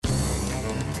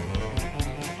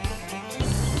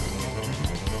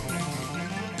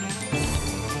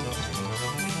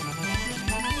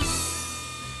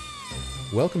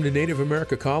Welcome to Native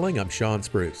America Calling. I'm Sean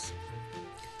Spruce.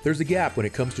 There's a gap when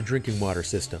it comes to drinking water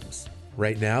systems.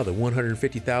 Right now, the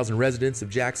 150,000 residents of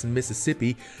Jackson,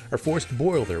 Mississippi are forced to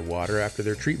boil their water after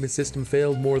their treatment system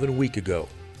failed more than a week ago.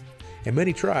 And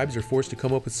many tribes are forced to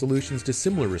come up with solutions to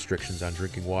similar restrictions on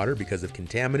drinking water because of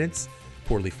contaminants,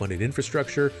 poorly funded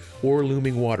infrastructure, or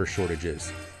looming water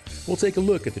shortages. We'll take a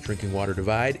look at the drinking water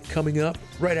divide coming up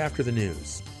right after the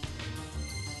news.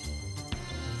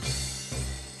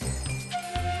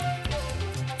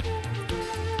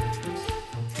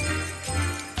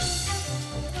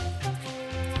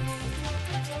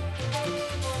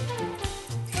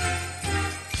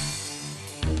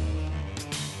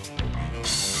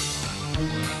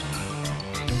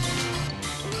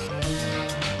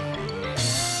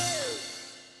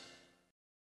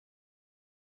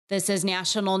 This is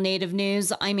National Native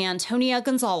News. I'm Antonia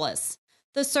Gonzalez.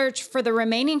 The search for the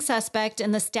remaining suspect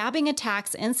in the stabbing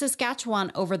attacks in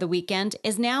Saskatchewan over the weekend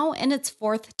is now in its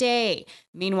fourth day.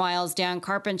 Meanwhile, as Dan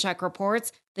Karpinchuk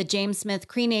reports, the James Smith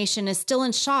Cree Nation is still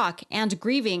in shock and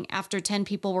grieving after 10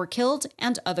 people were killed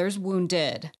and others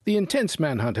wounded. The intense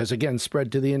manhunt has again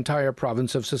spread to the entire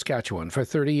province of Saskatchewan for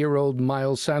 30-year-old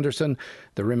Miles Sanderson,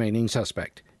 the remaining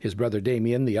suspect. His brother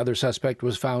Damien, the other suspect,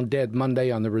 was found dead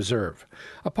Monday on the reserve.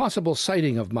 A possible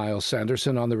sighting of Miles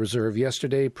Sanderson on the reserve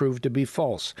yesterday proved to be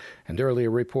false, and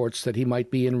earlier reports that he might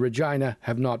be in Regina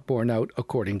have not borne out,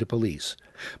 according to police.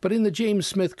 But in the James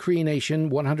Smith Cree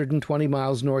Nation, 120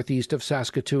 miles northeast of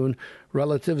Saskatoon,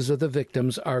 relatives of the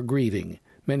victims are grieving.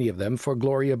 Many of them for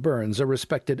Gloria Burns, a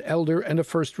respected elder and a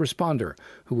first responder,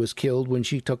 who was killed when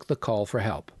she took the call for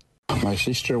help. My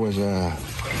sister was a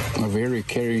very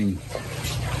caring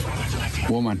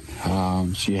woman.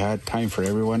 She had time for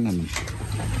everyone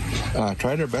and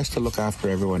tried her best to look after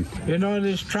everyone. You know,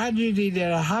 this tragedy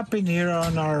that happened here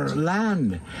on our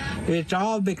land, it's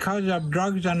all because of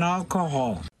drugs and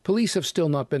alcohol. Police have still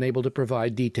not been able to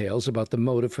provide details about the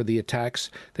motive for the attacks.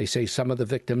 They say some of the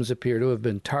victims appear to have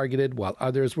been targeted while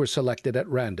others were selected at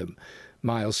random.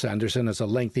 Miles Sanderson has a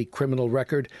lengthy criminal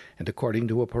record, and according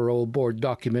to a parole board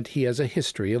document, he has a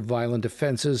history of violent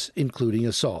offenses, including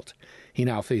assault. He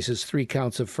now faces 3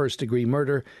 counts of first-degree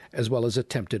murder as well as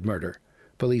attempted murder.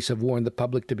 Police have warned the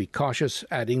public to be cautious,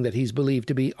 adding that he's believed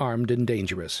to be armed and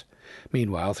dangerous.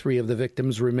 Meanwhile, 3 of the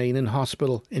victims remain in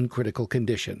hospital in critical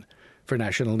condition. For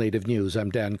National Native News, I'm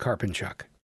Dan Karpinchuk.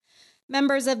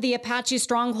 Members of the Apache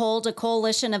Stronghold, a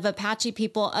coalition of Apache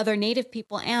people, other Native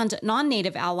people, and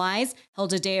non-Native allies,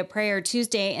 held a day of prayer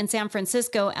Tuesday in San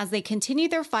Francisco as they continue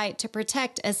their fight to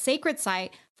protect a sacred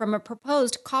site from a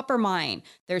proposed copper mine.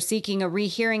 They're seeking a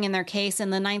rehearing in their case in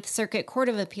the Ninth Circuit Court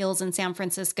of Appeals in San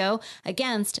Francisco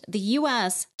against the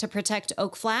U.S. to protect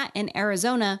Oak Flat in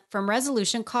Arizona from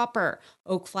Resolution Copper.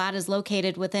 Oak Flat is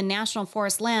located within National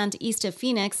Forest land east of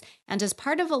Phoenix and is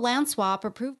part of a land swap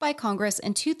approved by Congress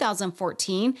in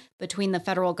 2014 between the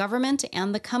federal government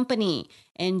and the company.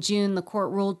 In June, the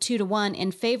court ruled 2-1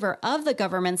 in favor of the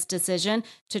government's decision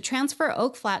to transfer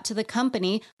Oak Flat to the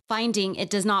company, finding it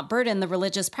does not burden the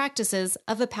religious practices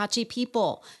of Apache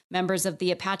people. Members of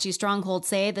the Apache Stronghold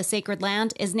say the sacred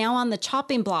land is now on the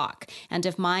chopping block, and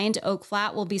if mined, Oak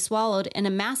Flat will be swallowed in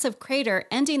a massive crater,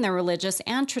 ending their religious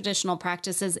and traditional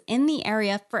practices in the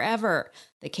area forever.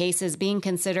 The case is being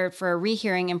considered for a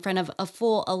rehearing in front of a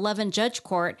full 11-judge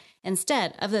court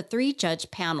instead of the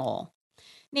 3-judge panel.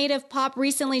 Native Pop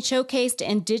recently showcased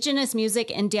indigenous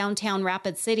music in downtown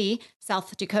Rapid City.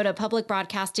 South Dakota Public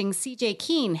Broadcasting CJ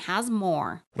Keene has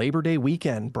more. Labor Day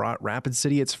weekend brought Rapid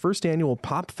City its first annual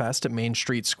Pop Fest at Main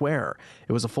Street Square.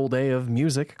 It was a full day of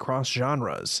music across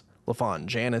genres. LaFawn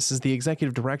Janis is the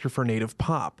executive director for Native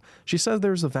Pop. She says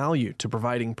there's a value to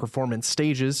providing performance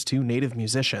stages to Native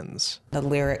musicians. The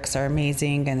lyrics are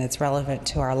amazing and it's relevant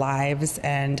to our lives,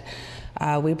 and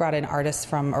we brought in artists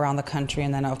from around the country,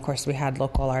 and then of course we had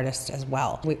local artists as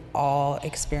well. We all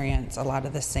experience a lot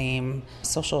of the same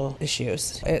social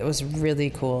issues. It was really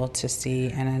cool to see,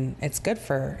 and it's good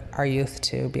for our youth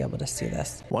to be able to see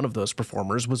this. One of those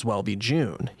performers was Welby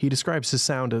June. He describes his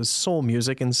sound as soul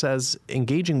music and says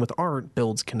engaging with art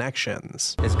builds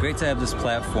connections. It's great to have this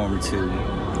platform to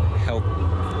help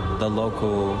the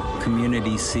local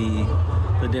community see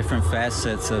the different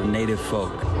facets of Native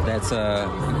folk. That's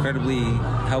incredibly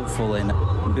helpful in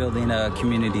building a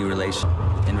community relation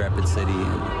in Rapid City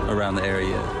and around the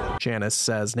area. Janis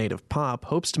says Native Pop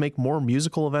hopes to make more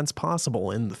musical events possible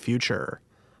in the future.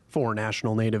 For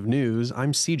National Native News,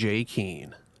 I'm CJ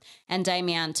Keene. And I'm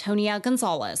Antonia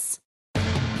Gonzalez.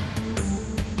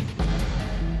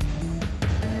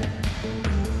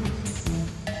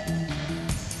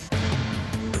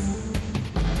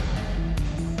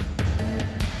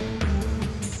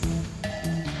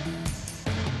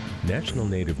 National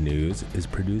Native News is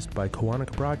produced by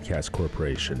Kawanak Broadcast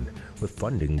Corporation with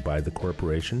funding by the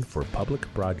Corporation for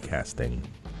Public Broadcasting.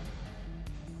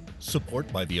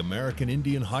 Support by the American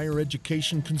Indian Higher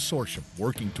Education Consortium,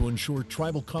 working to ensure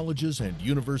tribal colleges and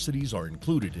universities are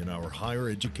included in our higher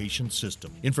education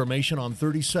system. Information on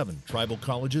 37 tribal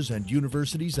colleges and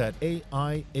universities at aihec.org.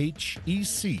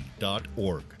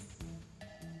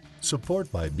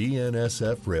 Support by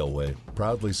BNSF Railway,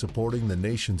 proudly supporting the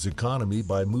nation's economy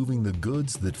by moving the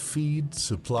goods that feed,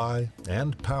 supply,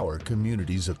 and power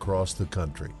communities across the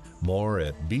country. More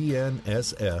at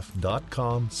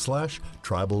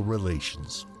bnsf.com/tribal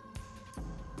relations.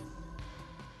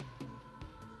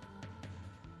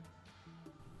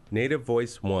 Native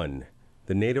Voice One,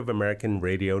 the Native American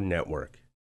Radio Network.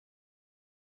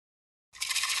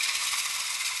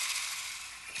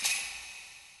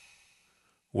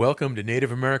 Welcome to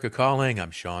Native America Calling.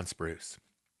 I'm Sean Spruce.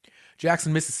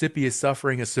 Jackson, Mississippi is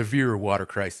suffering a severe water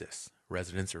crisis.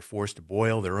 Residents are forced to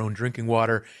boil their own drinking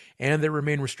water, and there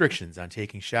remain restrictions on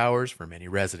taking showers for many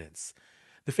residents.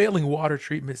 The failing water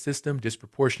treatment system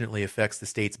disproportionately affects the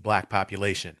state's black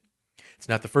population. It's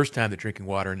not the first time that drinking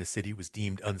water in the city was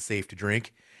deemed unsafe to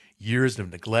drink. Years of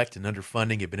neglect and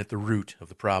underfunding have been at the root of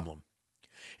the problem.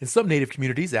 In some Native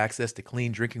communities, access to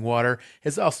clean drinking water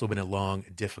has also been a long,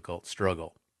 difficult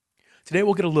struggle. Today,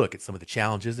 we'll get a look at some of the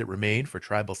challenges that remain for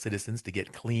tribal citizens to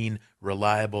get clean,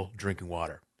 reliable drinking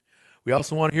water. We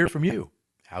also want to hear from you.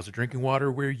 How's the drinking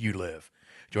water where you live?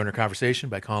 Join our conversation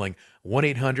by calling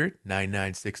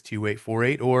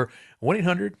 1-800-996-2848 or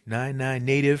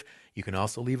 1-800-99-NATIVE. You can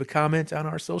also leave a comment on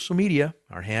our social media.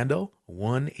 Our handle,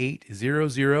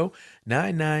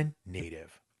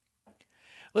 1-800-99-NATIVE.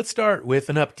 Let's start with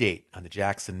an update on the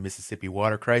Jackson, Mississippi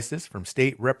water crisis from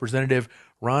State Representative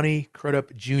Ronnie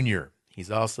Crudup Jr.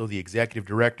 He's also the executive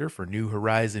director for New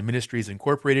Horizon Ministries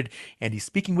Incorporated, and he's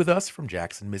speaking with us from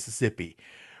Jackson, Mississippi.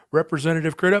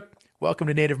 Representative Crudup, welcome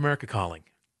to Native America Calling.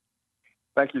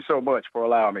 Thank you so much for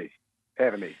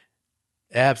having me.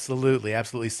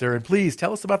 Absolutely, sir. And please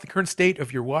tell us about the current state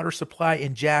of your water supply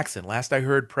in Jackson. Last I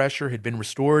heard, pressure had been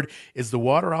restored. Is the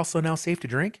water also now safe to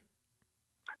drink?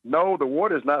 No, the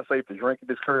water is not safe to drink at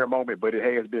this current moment, but it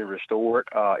has been restored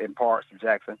in parts of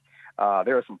Jackson.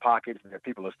 There are some pockets that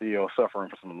people are still suffering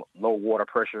from some low water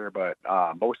pressure, but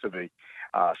most of the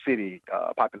city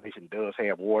population does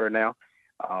have water now.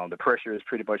 The pressure is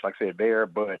pretty much, like I said, there,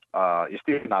 but it's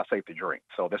still not safe to drink.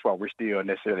 So that's why we're still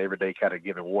necessarily every day kind of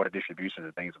giving water distribution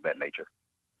and things of that nature.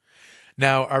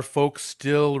 Now, are folks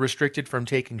still restricted from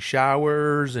taking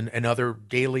showers and other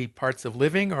daily parts of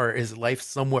living, or is life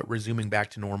somewhat resuming back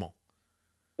to normal?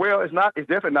 Well, it's not. It's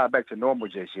definitely not back to normal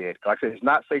just yet. Like I said, it's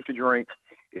not safe to drink.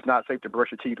 It's not safe to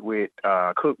brush your teeth with,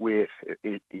 cook with,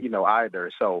 either.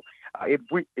 So it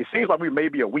seems like we may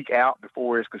be a week out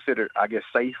before it's considered, I guess,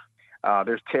 safe.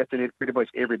 There's testing it pretty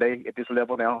much every day at this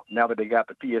level now that they got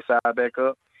the PSI back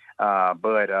up.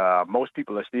 But most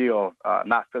people are still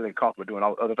not feeling comfortable doing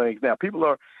all other things. Now,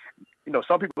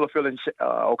 some people are feeling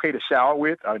okay to shower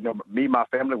with. I know me, my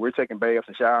family, we're taking baths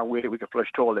and showering with it. We can flush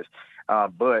toilets.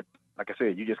 But like I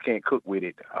said, you just can't cook with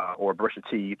it or brush your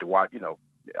teeth to watch,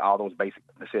 all those basic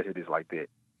necessities like that.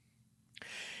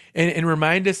 And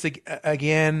remind us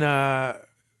again,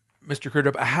 Mr.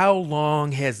 Crudup, how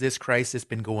long has this crisis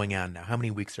been going on now? How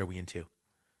many weeks are we into?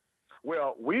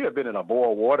 Well, we have been in a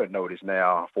boil water notice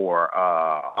now for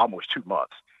almost 2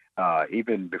 months,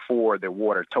 even before the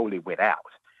water totally went out.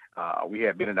 We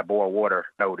have been in a boil water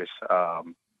notice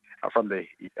from the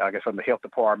health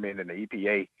department and the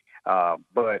EPA.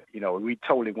 But we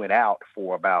totally went out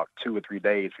for about 2 or 3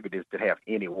 days. We just didn't have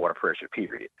any water pressure,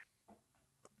 period.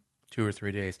 2 or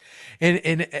 3 days.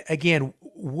 And again,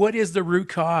 what is the root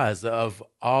cause of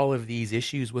all of these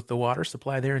issues with the water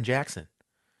supply there in Jackson?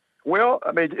 Well,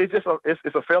 I mean, it's a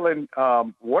failing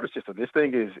water system. This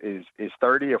thing is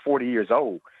 30 or 40 years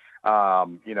old.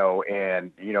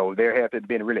 There have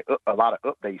been really a lot of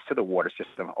updates to the water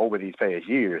system over these past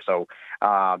years. So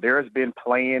there has been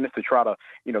plans to try to,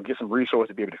 get some resources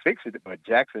to be able to fix it. But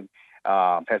Jackson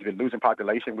has been losing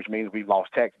population, which means we've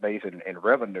lost tax base and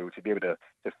revenue to be able to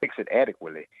fix it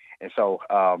adequately. And so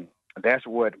that's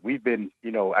what we've been,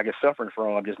 suffering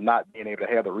from, just not being able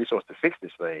to have the resource to fix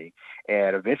this thing.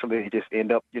 And eventually it just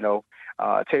end up,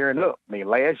 tearing up. I mean,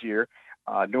 last year,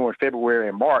 during February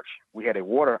and March, we had an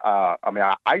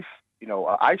ice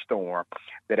storm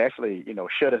that actually,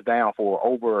 shut us down for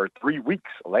over 3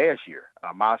 weeks last year.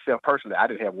 Myself personally, I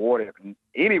didn't have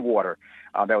any water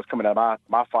that was coming out of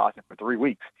my faucet for 3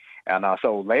 weeks. And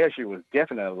so last year was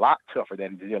definitely a lot tougher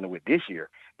than dealing with this year.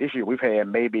 This year we've had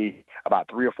maybe about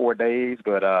 3 or 4 days,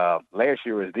 but last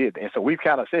year was did. And so we've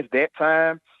kind of, since that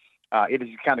time, it has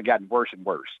kind of gotten worse and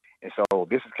worse. And so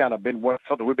this has kind of been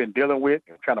something we've been dealing with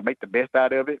and trying to make the best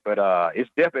out of it. But it's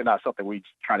definitely not something we're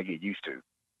trying to get used to.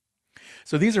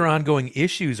 So these are ongoing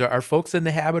issues. Are folks in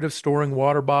the habit of storing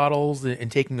water bottles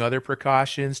and taking other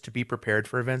precautions to be prepared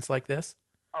for events like this?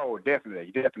 Oh,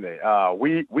 definitely.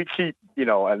 We keep,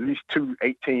 at least 2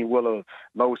 18-wheeler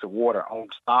loads of water on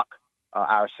stock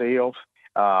ourselves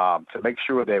to make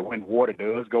sure that when water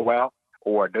does go out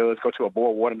or does go to a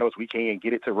boil water nose, we can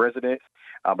get it to residents.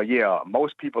 But yeah,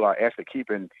 most people are actually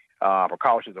keeping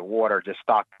precautions of water just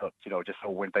stocked up, just so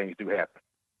when things do happen.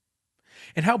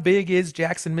 And how big is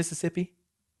Jackson, Mississippi?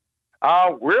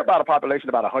 We're about a population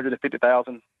of about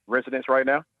 150,000 residents right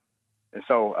now. And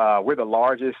so we're the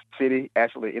largest city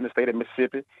actually in the state of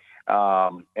Mississippi.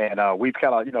 And we've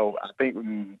kind of, I think,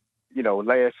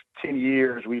 last 10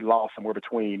 years, we lost somewhere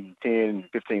between 10 and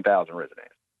 15,000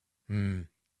 residents. Mm.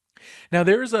 Now,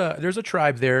 there's a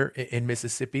tribe there in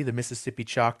Mississippi, the Mississippi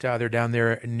Choctaw. They're down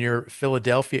there near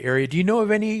Philadelphia area. Do you know of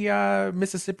any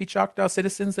Mississippi Choctaw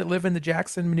citizens that live in the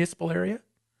Jackson municipal area?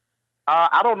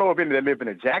 I don't know of any that live in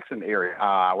the Jackson area.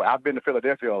 I've been to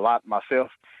Philadelphia a lot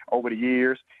myself over the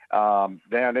years. Down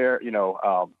there,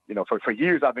 for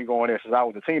years I've been going there since I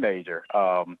was a teenager.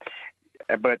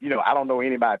 But I don't know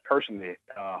anybody personally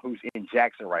who's in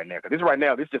Jackson right now. Because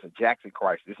this is just a Jackson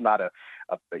crisis. It's not a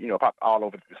all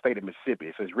over the state of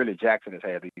Mississippi. So it's really Jackson has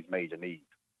had these major needs.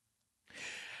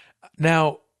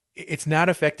 Now, it's not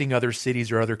affecting other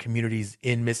cities or other communities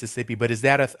in Mississippi, but is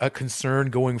that a concern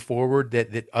going forward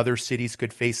that other cities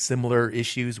could face similar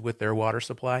issues with their water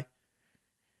supply?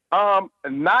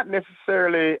 Not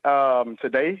necessarily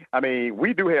today. I mean,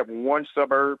 we do have one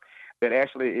suburb that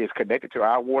actually is connected to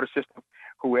our water system,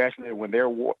 who actually, when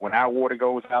our water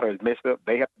goes out or is messed up,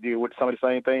 they have to deal with some of the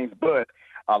same things. But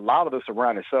a lot of the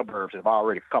surrounding suburbs have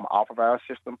already come off of our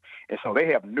system, and so they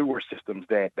have newer systems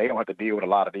that they don't have to deal with a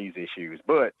lot of these issues.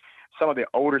 But some of the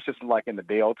older systems, like in the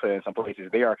Delta and some places,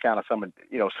 they are kind of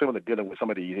similar dealing with some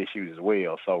of these issues as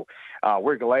well. So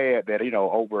we're glad that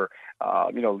over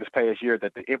this past year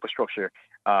that the infrastructure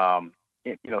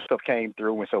stuff came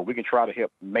through, and so we can try to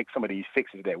help make some of these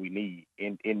fixes that we need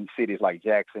in cities like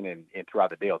Jackson and throughout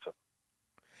the Delta.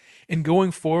 And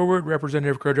going forward,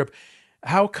 Representative Crudup,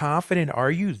 how confident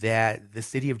are you that the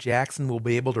city of Jackson will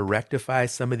be able to rectify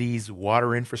some of these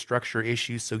water infrastructure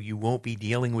issues so you won't be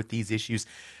dealing with these issues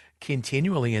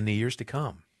continually in the years to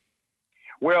come?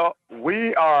 Well,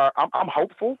 I'm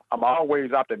hopeful. I'm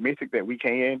always optimistic that we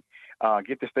can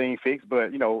get this thing fixed.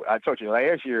 But, I told you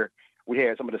last year we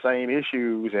had some of the same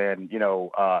issues and,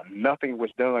 nothing was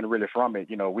done really from it.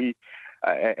 We,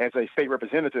 as a state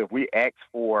representative, we asked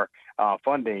for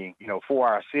funding, for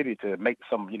our city to make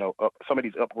some of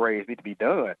these upgrades need to be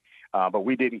done. But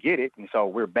we didn't get it. And so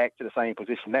we're back to the same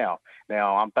position now.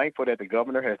 Now, I'm thankful that the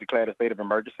governor has declared a state of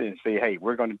emergency and say, hey,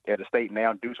 we're going to, at the state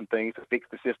now, do some things to fix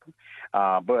the system.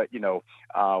 But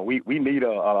we need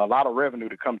a lot of revenue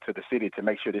to come to the city to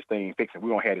make sure this thing fixes and we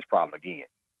won't have this problem again.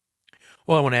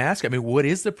 Well, I want to ask, what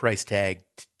is the price tag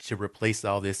to replace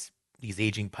all these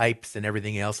aging pipes and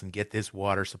everything else and get this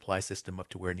water supply system up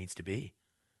to where it needs to be?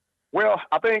 Well,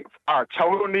 I think our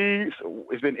total needs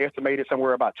has been estimated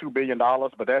somewhere about $2 billion,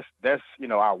 but that's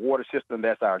our water system,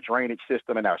 that's our drainage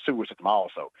system, and our sewer system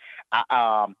also.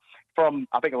 I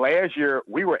think last year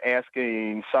we were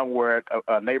asking somewhere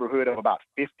a neighborhood of about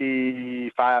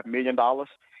 $55 million.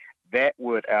 That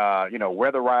would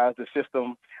weatherize the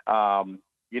system.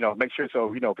 Make sure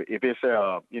so if it's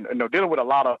dealing with a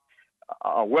lot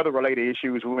of weather-related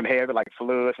issues, we wouldn't have it like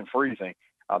floods and freezing.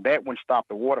 That wouldn't stop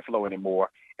the water flow anymore.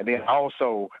 And then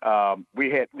also we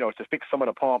had to fix some of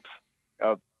the pumps,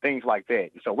 things like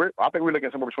that. So I think we're looking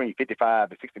at somewhere between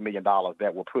 $55 to $60 million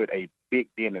that will put a big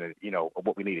dent in it, of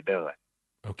what we needed done.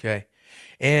 Okay,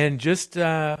 and just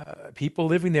people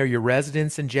living there, your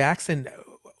residents in Jackson,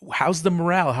 how's the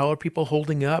morale? How are people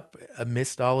holding up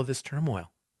amidst all of this turmoil?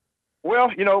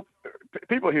 Well,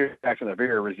 people here in Jackson are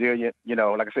very resilient.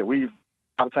 Like I said, we've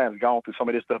a lot of times gone through some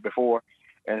of this stuff before.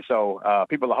 And so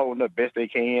people are holding up best they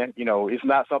can. It's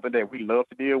not something that we love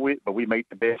to deal with, but we make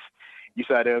the best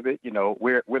use out of it.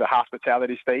 We're the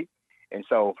hospitality state. And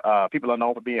so people are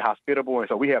known for being hospitable. And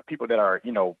so we have people that are,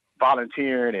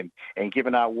 volunteering and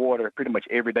giving out water pretty much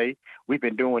every day. We've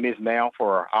been doing this now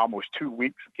for almost 2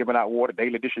 weeks, giving out water,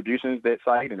 daily distributions at that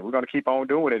site. And we're going to keep on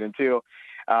doing it until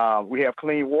we have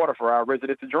clean water for our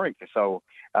residents to drink. And so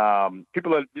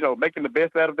people are, making the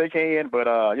best out of they can. But,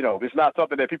 it's not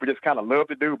something that people just kind of love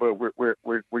to do, but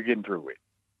we're getting through it.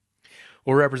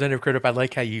 Well, Representative Crudup, I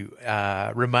like how you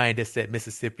remind us that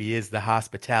Mississippi is the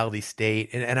hospitality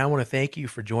state. And I want to thank you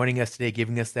for joining us today,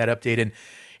 giving us that update.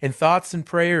 And thoughts and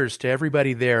prayers to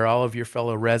everybody there, all of your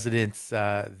fellow residents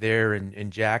there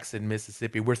in Jackson,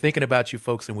 Mississippi. We're thinking about you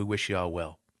folks, and we wish you all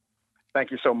well.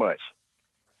 Thank you so much.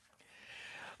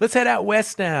 Let's head out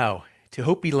west now to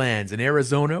Hopi Lands in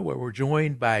Arizona, where we're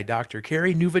joined by Dr.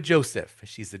 Carrie Nuva-Joseph.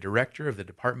 She's the director of the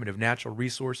Department of Natural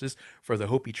Resources for the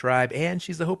Hopi tribe, and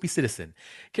she's a Hopi citizen.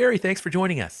 Carrie, thanks for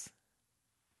joining us.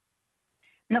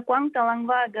 Nakwang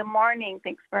Talangwa, good morning.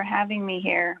 Thanks for having me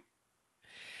here.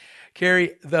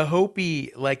 Carrie, the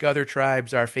Hopi, like other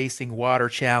tribes, are facing water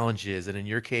challenges, and in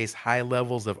your case, high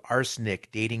levels of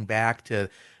arsenic dating back to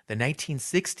the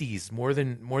 1960s, more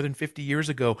than 50 years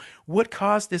ago. What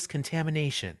caused this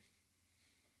contamination?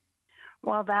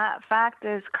 Well, that fact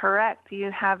is correct. You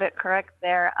have it correct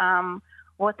there.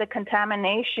 With the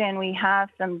contamination, we have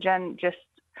some just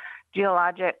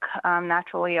geologic,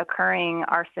 naturally occurring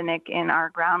arsenic in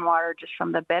our groundwater just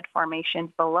from the bed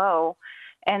formations below.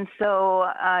 And so,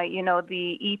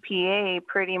 the EPA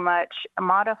pretty much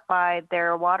modified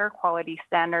their water quality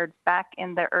standards back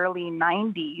in the early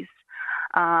 90s.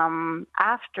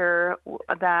 After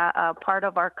that, part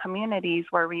of our communities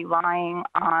were relying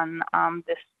on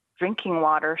this drinking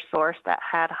water source that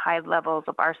had high levels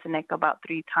of arsenic, about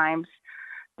 3 times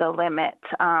the limit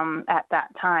at that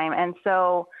time. And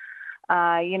so,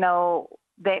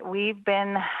 that we've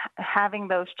been having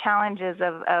those challenges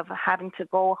of having to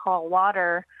go haul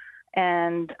water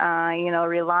and,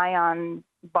 rely on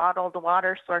bottled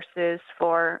water sources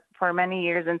for many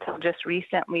years until just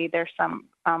recently. There's some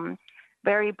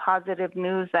very positive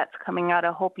news that's coming out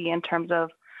of Hopi in terms of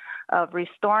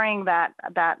restoring that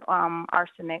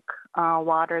arsenic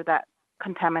water, that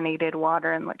contaminated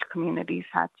water in which communities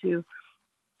had to,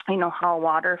 haul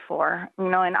water for.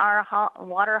 In our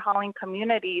water hauling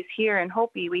communities here in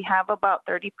Hopi, we have about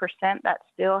 30% that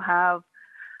still have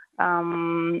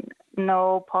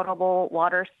no potable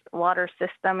water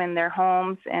system in their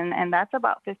homes, and that's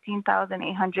about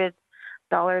 $15,800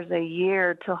 a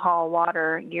year to haul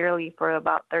water yearly for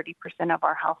about 30% of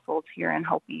our households here in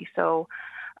Hopi. So,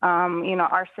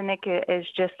 arsenic is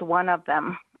just one of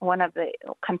them, one of the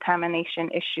contamination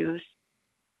issues.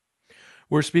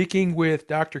 We're speaking with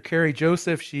Dr. Carrie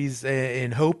Joseph. She's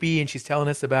in Hopi, and she's telling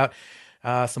us about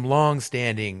some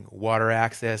long-standing water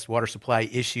access, water supply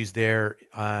issues there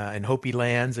in Hopi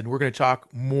lands. And we're going to talk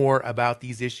more about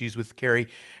these issues with Carrie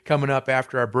coming up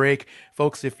after our break.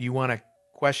 Folks, if you want a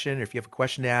question, or if you have a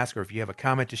question to ask, or if you have a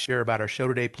comment to share about our show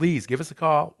today, please give us a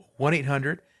call,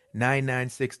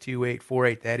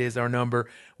 1-800-996-2848. That is our number,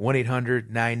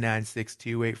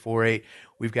 1-800-996-2848.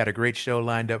 We've got a great show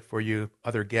lined up for you.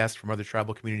 Other guests from other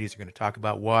tribal communities are going to talk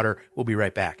about water. We'll be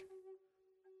right back.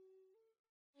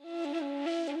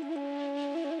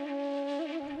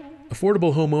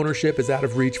 Affordable home ownership is out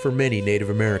of reach for many Native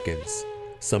Americans.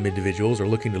 Some individuals are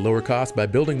looking to lower costs by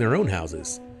building their own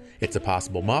houses. It's a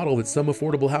possible model that some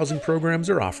affordable housing programs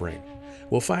are offering.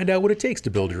 We'll find out what it takes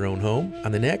to build your own home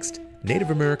on the next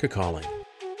Native America Calling.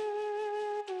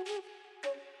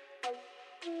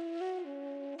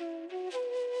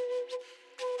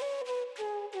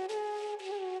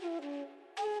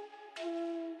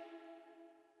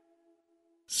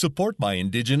 Support by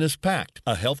Indigenous Pact,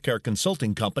 a healthcare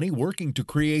consulting company working to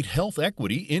create health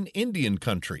equity in Indian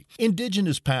country.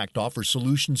 Indigenous Pact offers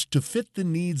solutions to fit the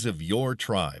needs of your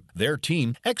tribe. Their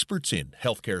team, experts in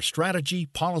healthcare strategy,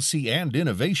 policy, and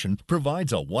innovation,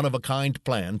 provides a one-of-a-kind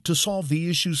plan to solve the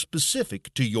issues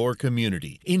specific to your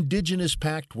community. Indigenous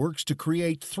Pact works to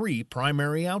create 3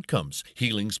 primary outcomes: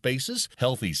 healing spaces,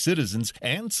 healthy citizens,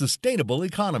 and sustainable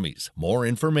economies. More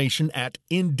information at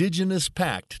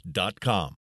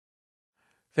indigenouspact.com.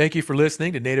 Thank you for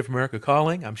listening to Native America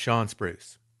Calling. I'm Sean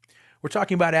Spruce. We're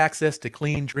talking about access to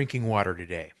clean drinking water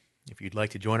today. If you'd like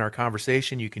to join our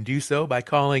conversation, you can do so by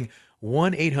calling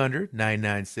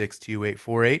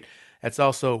 1-800-996-2848. That's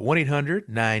also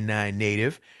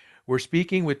 1-800-99-NATIVE. We're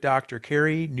speaking with Dr.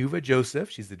 Carrie Nuva-Joseph.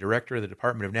 She's the director of the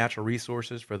Department of Natural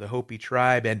Resources for the Hopi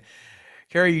tribe. And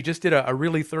Carrie, you just did a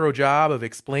really thorough job of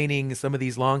explaining some of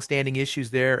these longstanding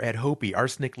issues there at Hopi.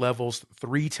 Arsenic levels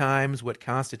 3 times what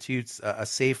constitutes a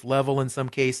safe level in some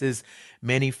cases.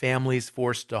 Many families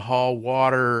forced to haul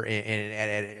water and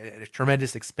at a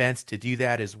tremendous expense to do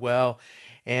that as well.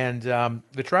 And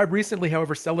the tribe recently,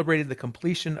 however, celebrated the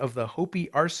completion of the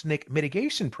Hopi Arsenic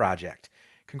Mitigation Project.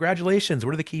 Congratulations.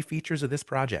 What are the key features of this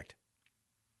project?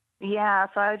 Yeah,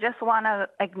 so I just want to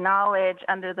acknowledge,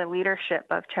 under the leadership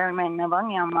of Chairman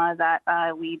Navanyama, that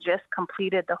we just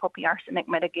completed the Hopi Arsenic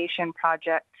Mitigation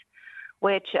Project,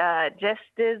 which just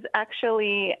is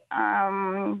actually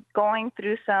going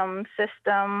through some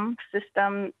system.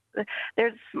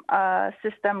 There's a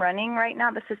system running right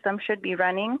now. The system should be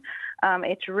running.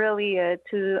 It's really a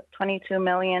 $22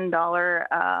 million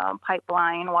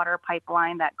pipeline, water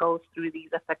pipeline that goes through these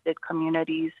affected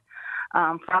communities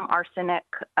from arsenic.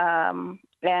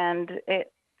 And it's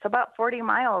about 40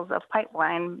 miles of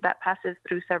pipeline that passes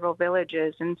through several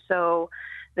villages. And so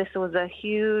this was a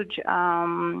huge,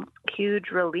 huge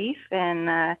relief and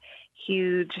a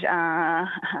huge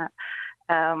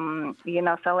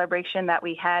celebration that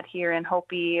we had here in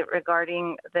Hopi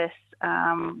regarding this,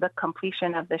 the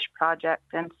completion of this project.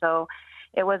 And so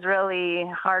it was really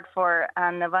hard for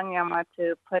Navanyama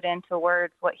to put into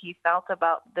words what he felt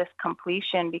about this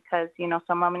completion because,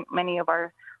 many of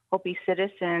our Hopi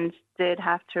citizens did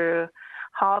have to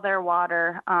haul their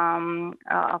water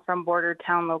from border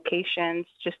town locations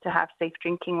just to have safe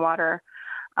drinking water.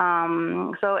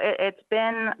 So it's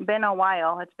been a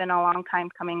while. It's been a long time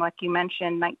coming. Like you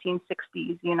mentioned,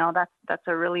 1960s, that's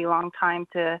a really long time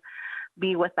to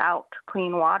be without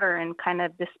clean water, and kind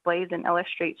of displays and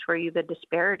illustrates for you the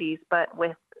disparities. But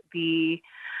with the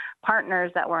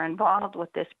partners that were involved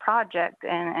with this project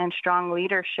and strong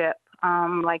leadership,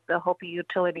 like the Hopi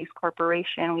Utilities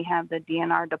Corporation, we have the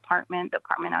DNR Department of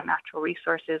Natural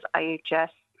Resources, IHS,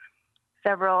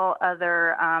 several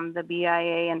other, the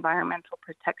BIA, Environmental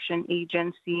Protection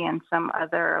Agency, and some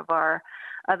other of our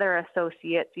other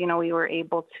associates, we were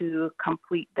able to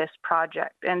complete this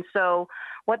project. And so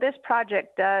what this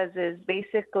project does is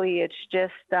basically it's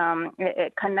just,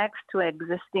 it connects to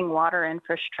existing water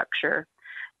infrastructure.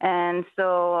 And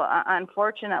so,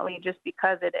 unfortunately, just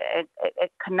because it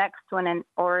connects to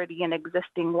already an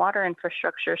existing water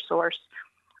infrastructure source,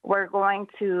 we're going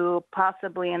to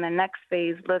possibly in the next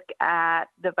phase look at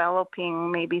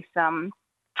developing maybe some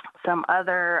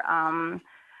other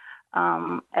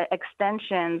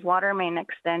extensions, water main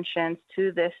extensions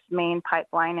to this main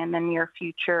pipeline in the near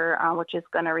future, which is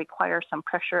going to require some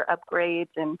pressure upgrades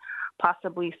and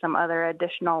possibly some other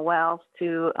additional wells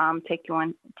to take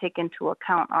into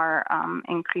account our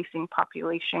increasing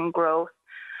population growth,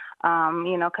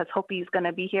 because Hopi is going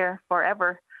to be here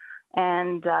forever.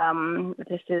 And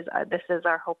this is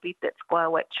our Hopi Titsqua,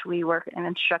 which we were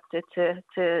instructed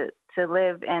to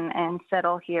live and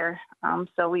settle here.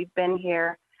 So we've been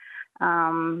here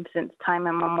since time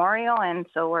immemorial, and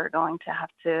so we're going to have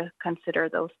to consider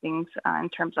those things in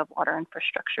terms of water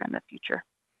infrastructure in the future.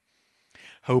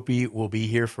 Hopi will be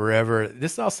here forever.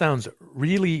 This all sounds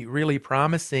really, really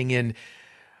promising.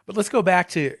 But let's go back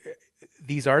to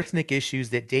these arsenic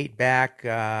issues that date back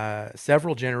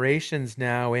several generations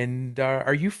now. And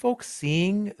are you folks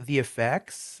seeing the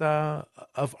effects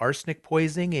of arsenic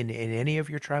poisoning in any of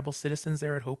your tribal citizens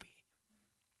there at Hopi?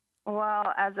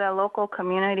 Well, as a local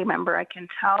community member, I can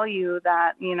tell you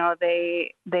that,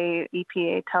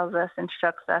 EPA tells us,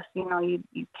 instructs us, you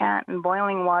can't, and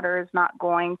boiling water is not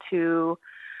going to,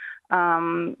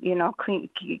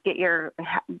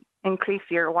 increase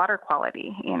your water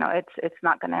quality. It's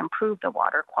not going to improve the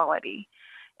water quality.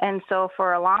 And so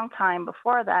for a long time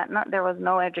before that, there was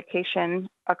no education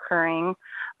occurring.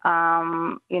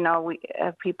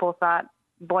 People thought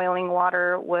boiling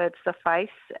water would suffice.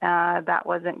 That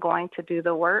wasn't going to do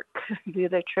the work, do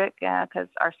the trick, because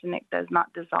arsenic does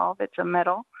not dissolve. It's a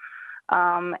metal.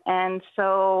 And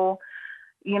so,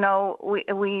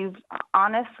 we've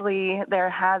honestly, there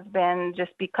has been,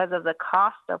 just because of the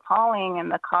cost of hauling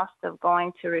and the cost of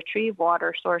going to retrieve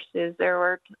water sources,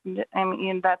 that's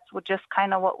just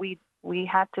kind of what we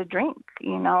had to drink,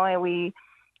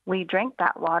 we drank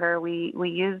that water. We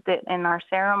used it in our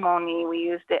ceremony. We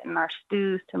used it in our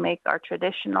stews to make our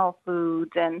traditional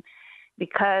foods. And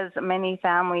because many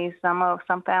families, some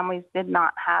families did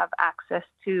not have access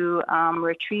to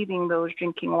retrieving those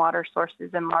drinking water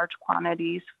sources in large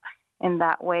quantities in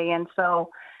that way. And so,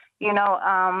 in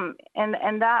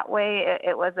that way,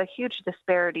 it was a huge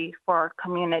disparity for our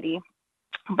community.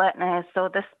 But so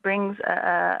this brings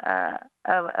a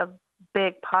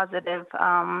big positive.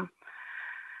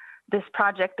 This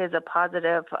project is a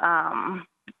positive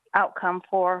outcome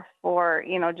for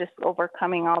just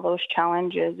overcoming all those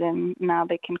challenges, and now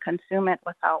they can consume it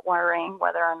without worrying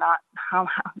whether or not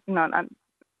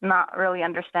not really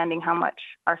understanding how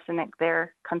much arsenic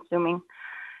they're consuming.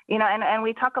 And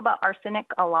we talk about arsenic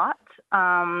a lot,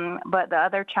 but the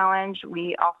other challenge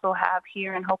we also have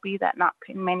here in Hopi that not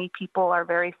many people are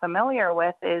very familiar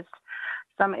with is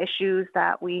some issues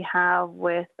that we have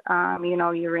with,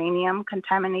 uranium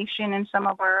contamination in some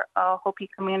of our Hopi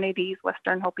communities,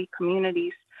 Western Hopi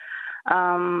communities,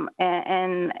 and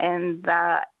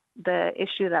that the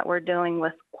issue that we're dealing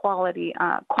with quantity.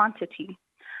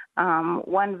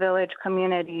 One village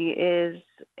community is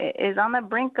on the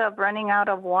brink of running out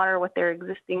of water with their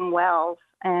existing wells,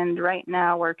 and right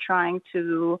now we're trying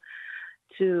to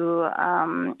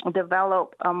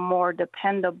develop a more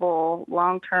dependable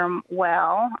long-term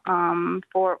well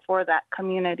for that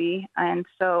community. And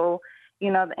so,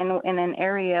 in an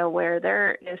area where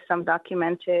there is some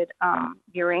documented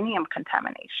uranium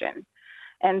contamination.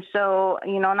 And so,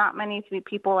 not many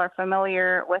people are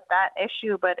familiar with that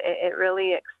issue, but it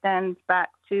really extends back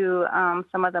to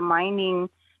some of the mining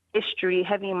history,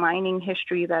 heavy mining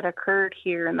history that occurred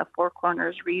here in the Four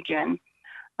Corners region.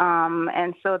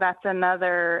 And so that's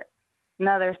another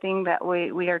thing that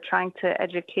we are trying to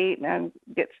educate and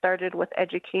get started with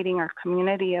educating our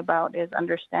community about, is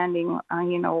understanding,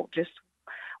 just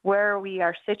where we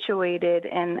are situated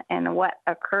and what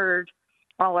occurred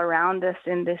all around us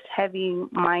in this heavy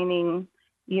mining,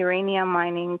 uranium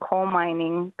mining, coal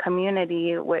mining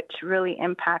community, which really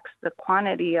impacts the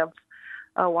quantity of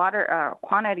water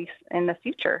quantities in the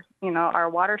future. Our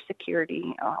water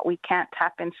security. We can't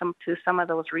tap into some of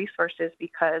those resources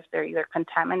because they're either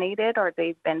contaminated or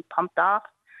they've been pumped off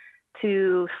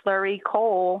to slurry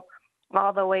coal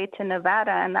all the way to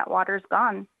Nevada, and that water's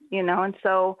gone. And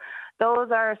so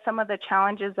those are some of the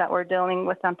challenges that we're dealing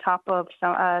with on top of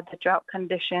the drought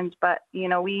conditions. But,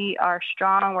 we are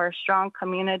strong. We're a strong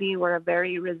community. We're a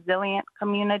very resilient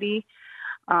community.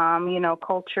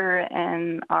 Culture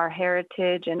and our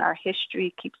heritage and our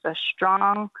history keeps us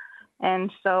strong.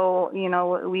 And so,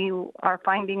 we are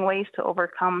finding ways to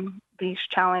overcome these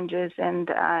challenges, and,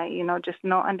 just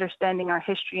understanding our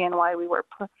history and why we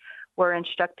were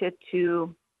instructed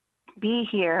to be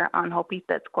here on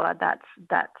Hopita Squad.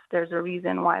 There's a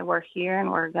reason why we're here,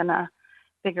 and we're gonna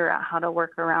figure out how to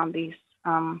work around these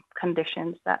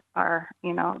conditions that are,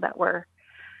 that we're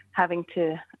having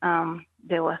to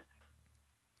deal with.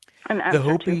 The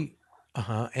Hopi,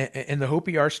 and the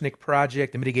Hopi Arsenic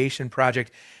Project, the mitigation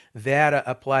project, that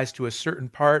applies to a certain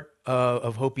part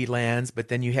of Hopi lands, but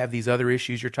then you have these other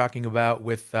issues you're talking about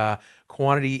with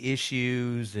quantity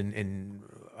issues and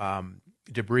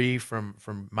debris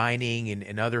from mining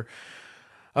and other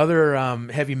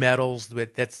heavy metals.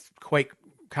 But that's quite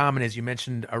common, as you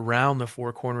mentioned, around the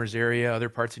Four Corners area, other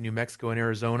parts of New Mexico and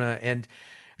Arizona. And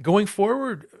going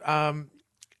forward,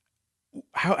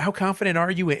 how confident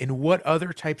are you, and what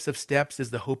other types of steps is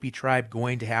the Hopi tribe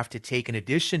going to have to take in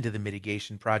addition to the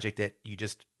mitigation project that you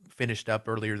just finished up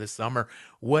earlier this summer?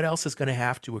 What else is going to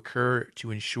have to occur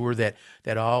to ensure that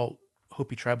all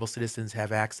Hopi tribal citizens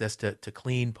have access to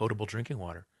clean, potable drinking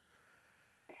water?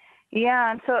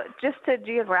 Yeah, and so just to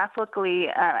geographically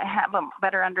have a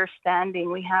better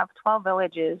understanding, we have 12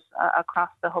 villages across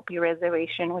the Hopi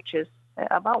Reservation, which is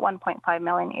about 1.5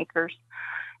 million acres.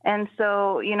 And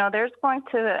so, there's going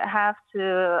to have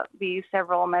to be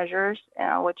several measures,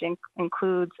 which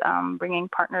includes bringing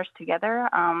partners together.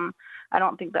 I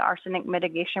don't think the arsenic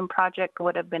mitigation project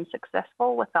would have been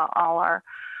successful without all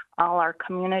our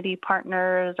community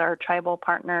partners, our tribal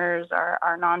partners,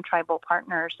 our non-tribal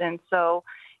partners. And so,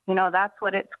 that's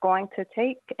what it's going to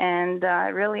take, and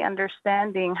really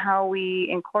understanding how we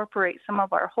incorporate some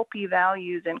of our Hopi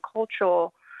values and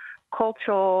cultural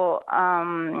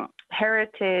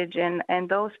heritage and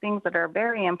those things that are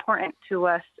very important to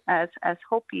us as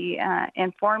Hopi,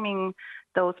 informing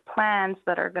those plans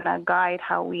that are going to guide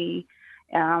how we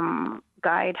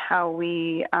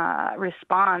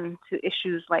respond to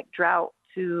issues like drought,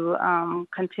 to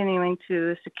continuing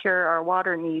to secure our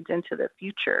water needs into the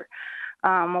future,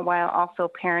 while also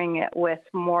pairing it with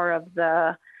more of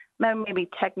the maybe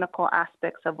technical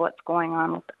aspects of what's going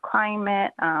on with the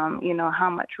climate, how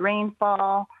much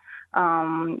rainfall,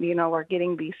 we're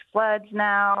getting these floods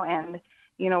now. And,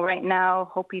 right now,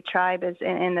 Hopi tribe is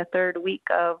in the third week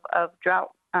of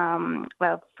drought,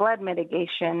 of flood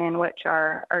mitigation, in which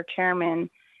our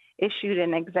chairman issued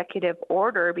an executive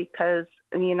order because,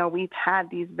 we've had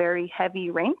these very heavy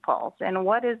rainfalls. And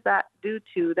what is that due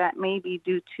to? That may be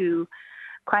due to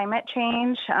climate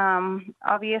change,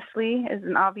 obviously, is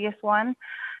an obvious one,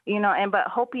 but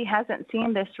Hopi hasn't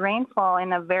seen this rainfall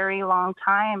in a very long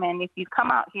time. And if you come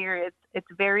out here, it's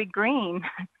very green.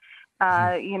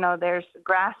 There's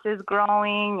grasses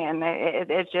growing, and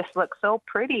it just looks so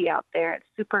pretty out there. It's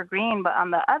super green. But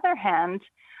on the other hand,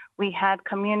 we had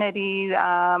community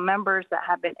members that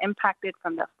have been impacted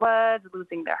from the floods,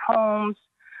 losing their homes.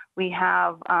 We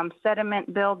have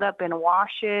sediment buildup in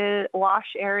wash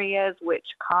areas, which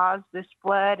caused this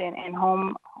flood in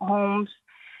homes,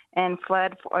 and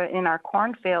flood in our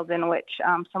cornfields, in which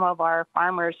some of our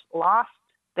farmers lost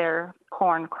their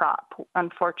corn crop,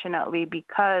 unfortunately,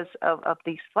 because of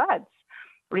these floods,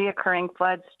 reoccurring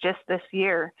floods just this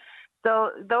year.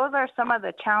 So those are some of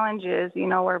the challenges. You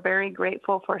know, we're very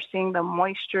grateful for seeing the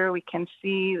moisture. We can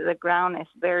see the ground is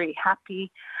very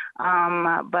happy.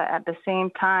 But at the same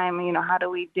time, you know, how do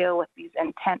we deal with these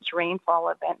intense rainfall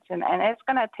events? And it's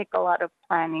going to take a lot of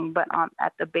planning, but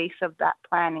at the base of that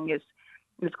planning is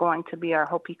going to be our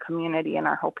Hopi community and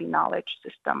our Hopi knowledge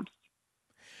systems.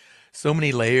 So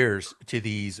many layers to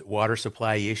these water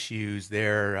supply issues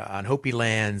there on Hopi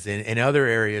lands and other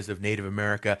areas of Native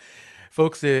America.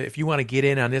 Folks, if you want to get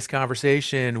in on this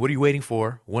conversation, what are you waiting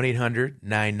for?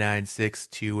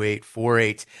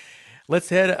 1-800-996-2848. Let's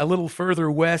head a little further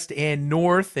west and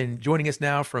north. And joining us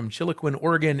now from Chiloquin,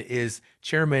 Oregon, is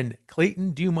Chairman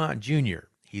Clayton Dumont Jr.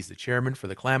 He's the chairman for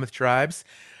the Klamath Tribes.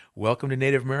 Welcome to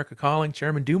Native America Calling,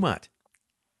 Chairman Dumont.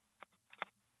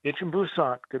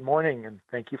 Itchin-Busant, good morning, and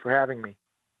thank you for having me.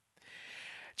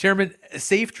 Chairman,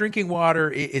 safe drinking water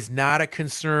is not a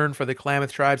concern for the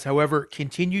Klamath Tribes. However,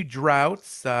 continued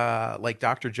droughts, like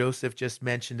Dr. Joseph just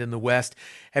mentioned in the West,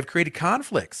 have created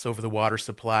conflicts over the water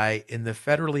supply in the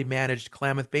federally managed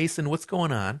Klamath Basin. What's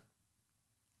going on?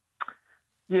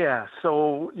 Yeah,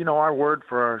 so, you know, our word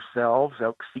for ourselves,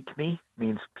 Elksikni,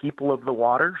 means people of the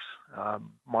waters,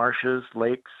 marshes,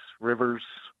 lakes, rivers,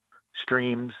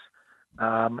 streams.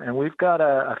 And we've got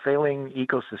a failing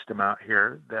ecosystem out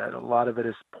here that a lot of it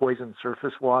is poisoned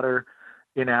surface water,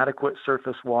 inadequate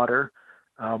surface water.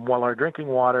 While our drinking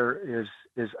water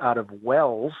is out of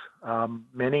wells,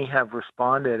 many have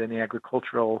responded in the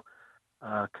agricultural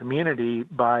community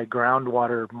by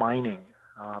groundwater mining,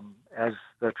 as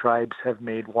the tribes have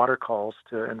made water calls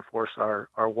to enforce our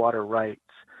water rights.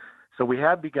 So we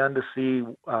have begun to see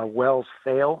wells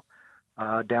fail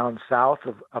down south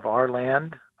of our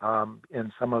land,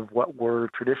 in some of what were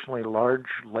traditionally large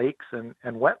lakes and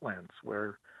wetlands,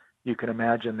 where you can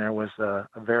imagine there was a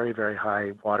very, very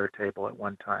high water table at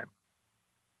one time.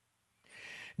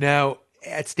 Now,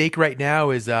 at stake right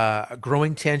now is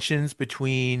growing tensions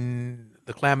between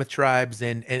the Klamath Tribes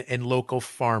and local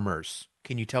farmers.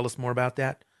 Can you tell us more about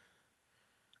that?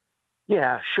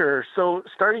 Yeah, sure. So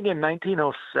starting in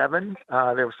 1907,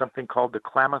 there was something called the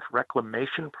Klamath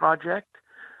Reclamation Project.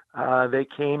 They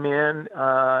came in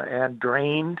and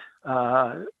drained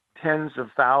tens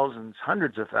of thousands,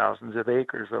 hundreds of thousands of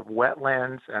acres of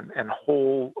wetlands and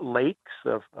whole lakes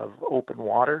of open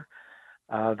water.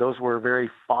 Those were very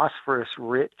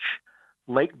phosphorus-rich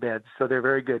lake beds, so they're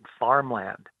very good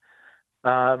farmland.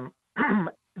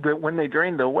 When they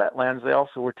drained the wetlands, they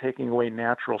also were taking away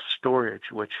natural storage,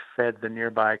 which fed the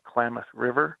nearby Klamath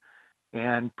River,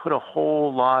 and put a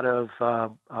whole lot of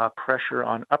pressure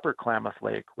on Upper Klamath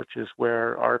Lake, which is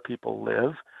where our people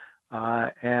live,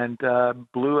 and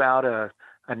blew out a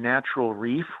natural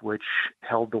reef, which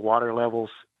held the water levels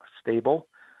stable.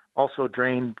 Also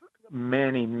drained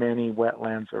many, many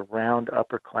wetlands around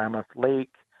Upper Klamath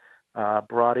Lake,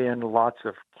 brought in lots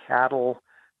of cattle,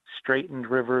 straightened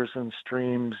rivers and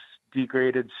streams,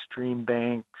 degraded stream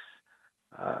banks,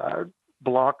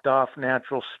 blocked off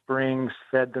natural springs,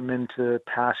 fed them into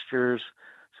pastures.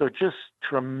 So just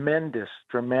tremendous,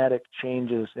 dramatic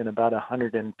changes in about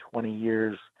 120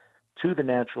 years to the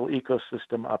natural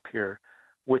ecosystem up here,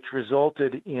 which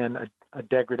resulted in a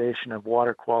degradation of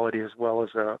water quality as well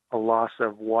as a loss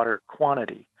of water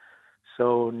quantity.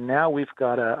 So now we've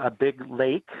got a big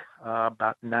lake,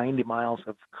 about 90 miles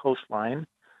of coastline,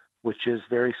 which is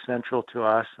very central to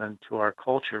us and to our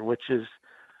culture, which is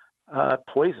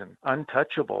poison,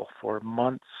 untouchable for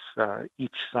months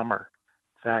each summer.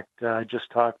 In fact, I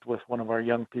just talked with one of our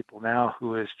young people now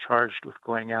who is charged with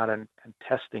going out and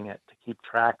testing it to keep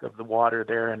track of the water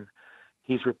there, and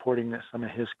he's reporting that some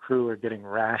of his crew are getting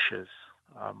rashes.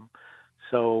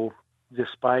 So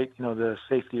despite, you know, the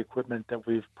safety equipment that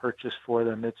we've purchased for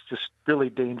them, it's just really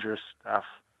dangerous stuff.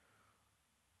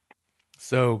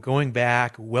 So going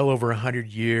back well over 100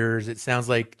 years, it sounds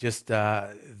like just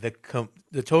the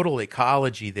total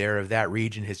ecology there of that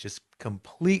region has just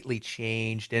completely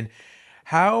changed. And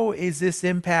how is this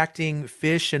impacting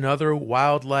fish and other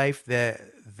wildlife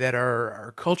that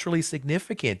are culturally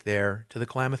significant there to the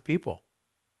Klamath people?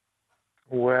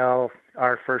 Well,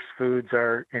 our first foods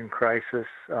are in crisis.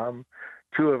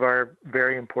 Two of our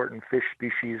very important fish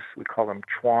species, we call them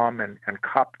chwam and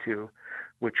koptu,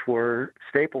 which were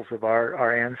staples of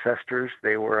our ancestors.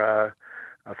 They were a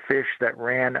fish that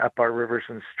ran up our rivers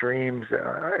and streams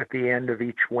at the end of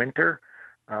each winter.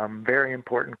 Very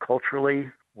important culturally,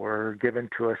 were given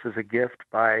to us as a gift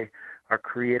by our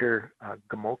creator,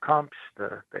 Gamokamps,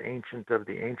 the ancient of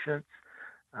the ancients.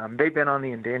 They've been on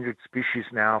the endangered species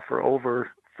now for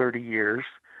over 30 years.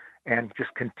 and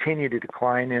just continue to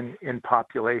decline in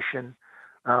population.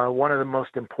 One of the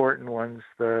most important ones,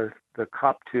 the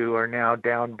Cockatoo, are now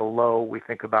down below, we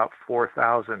think, about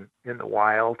 4,000 in the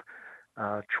wild.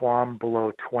 Chwam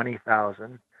below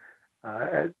 20,000.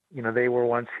 They were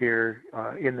once here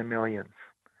in the millions.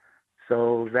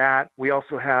 So that we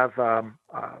also have a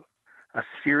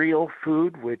cereal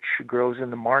food which grows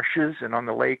in the marshes and on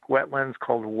the lake wetlands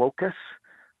called locust.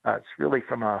 It's really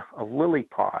from a lily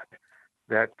pod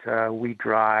that we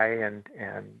dry and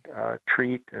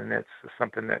treat, and it's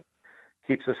something that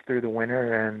keeps us through the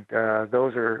winter. And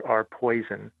those are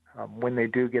poison. When they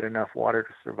do get enough water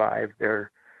to survive, you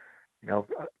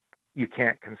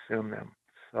can't consume them.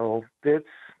 So it's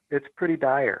pretty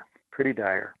dire.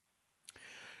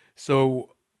 So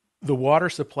the water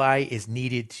supply is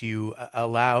needed to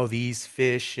allow these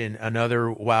fish and other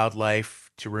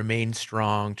wildlife to remain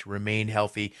strong, to remain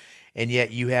healthy. And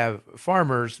yet you have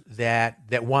farmers that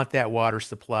want that water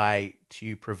supply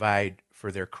to provide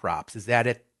for their crops. Is that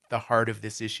at the heart of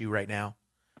this issue right now?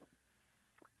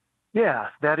 Yeah,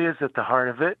 that is at the heart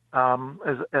of it.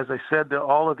 As I said,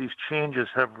 all of these changes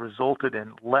have resulted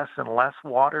in less and less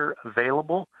water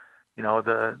available.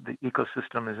 The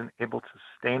ecosystem isn't able to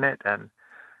sustain it, and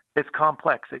it's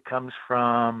complex. It comes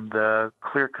from the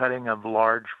clear cutting of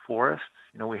large forests.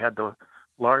 We had the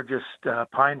largest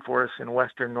pine forest in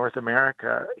Western North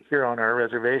America here on our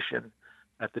reservation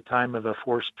at the time of a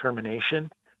forced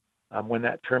termination. When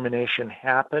that termination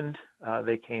happened,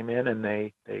 they came in and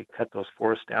they cut those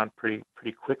forests down pretty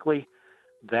quickly.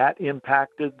 That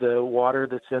impacted the water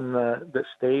that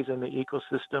stays in the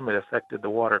ecosystem. It affected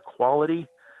the water quality.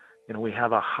 We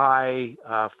have a high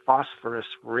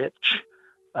phosphorus-rich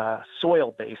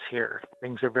soil base here.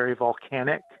 Things are very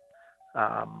volcanic.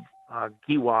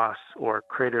 Giwas or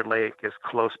Crater Lake is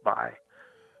close by.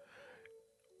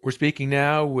 We're speaking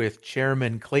now with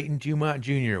Chairman Clayton Dumont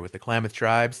Jr. with the Klamath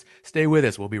Tribes. Stay with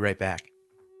us. We'll be right back.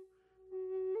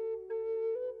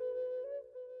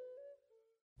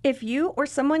 If you or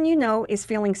someone you know is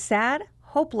feeling sad,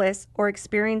 hopeless, or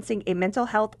experiencing a mental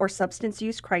health or substance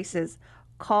use crisis,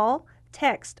 call,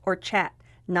 text, or chat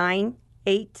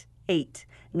 988.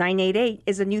 988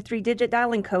 is a new 3-digit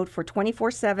dialing code for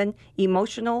 24/7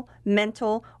 emotional,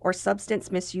 mental, or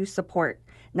substance misuse support.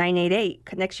 988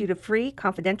 connects you to free,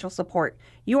 confidential support.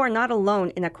 You are not alone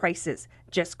in a crisis.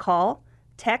 Just call,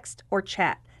 text, or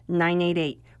chat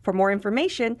 988. For more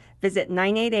information, visit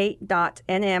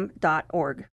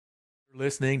 988.nm.org. You're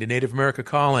listening to Native America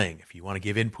Calling. If you want to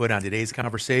give input on today's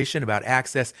conversation about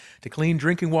access to clean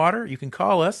drinking water, you can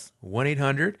call us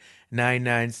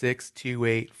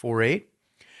 1-800-996-2848.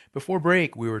 Before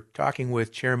break, we were talking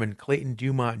with Chairman Clayton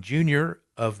Dumont Jr.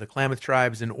 of the Klamath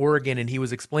Tribes in Oregon, and he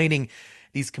was explaining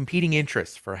these competing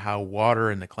interests for how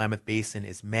water in the Klamath Basin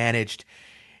is managed.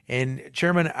 And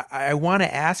Chairman, I want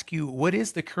to ask you, what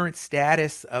is the current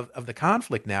status of the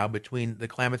conflict now between the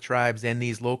Klamath Tribes and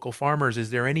these local farmers?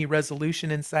 Is there any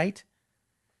resolution in sight?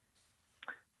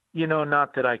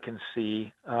 Not that I can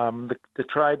see. The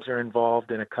tribes are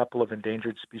involved in a couple of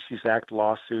Endangered Species Act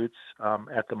lawsuits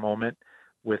at the moment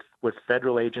with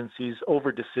federal agencies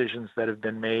over decisions that have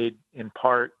been made in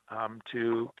part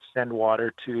to send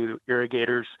water to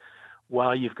irrigators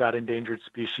while you've got endangered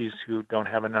species who don't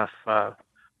have enough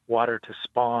water to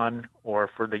spawn or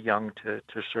for the young to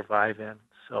survive in.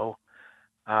 So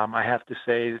I have to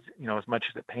say, as much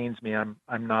as it pains me, I'm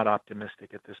not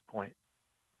optimistic at this point.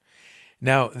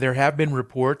 Now, there have been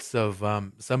reports of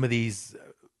some of these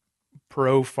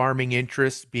pro-farming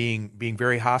interests being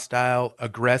very hostile,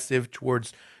 aggressive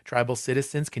towards tribal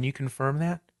citizens. Can you confirm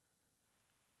that?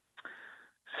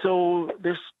 So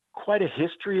there's quite a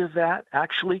history of that,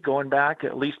 actually, going back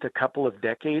at least a couple of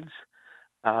decades.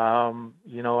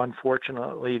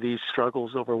 Unfortunately, these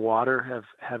struggles over water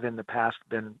have in the past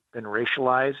been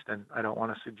racialized, and I don't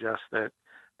want to suggest that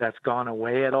that's gone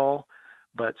away at all.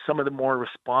 But some of the more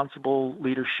responsible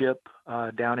leadership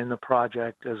down in the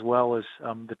project, as well as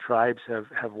the tribes,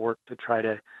 have worked to try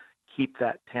to keep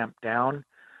that tamped down.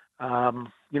 The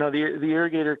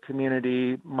irrigator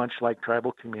community, much like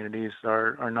tribal communities,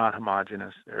 are not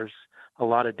homogenous. There's a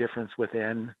lot of difference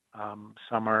within.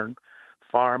 Some are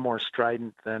far more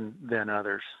strident than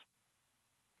others.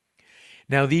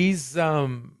 Now, these are,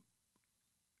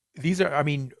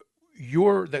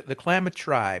 the Klamath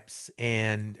Tribes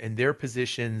and their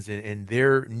positions and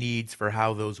their needs for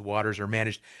how those waters are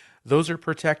managed, those are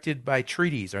protected by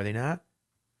treaties, are they not?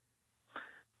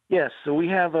 Yes, so we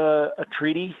have a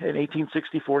treaty, an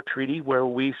 1864 treaty, where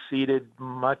we ceded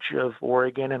much of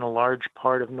Oregon and a large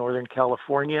part of Northern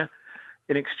California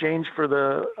in exchange for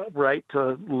the right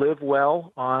to live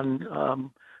well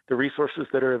on the resources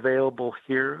that are available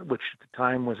here, which at the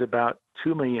time was about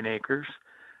 2 million acres.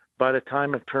 By the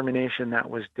time of termination, that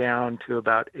was down to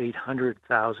about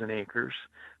 800,000 acres.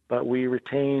 But we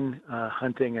retain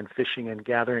hunting and fishing and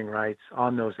gathering rights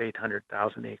on those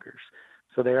 800,000 acres.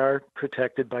 So they are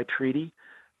protected by treaty.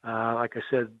 Like I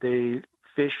said,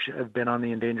 fish have been on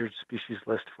the endangered species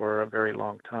list for a very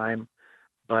long time,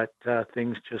 but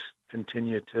things just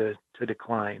continue to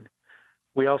decline.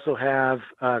 We also have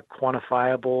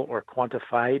quantifiable or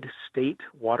quantified state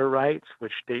water rights,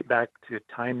 which date back to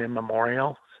time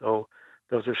immemorial. So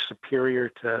those are superior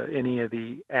to any of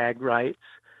the ag rights,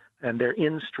 and they're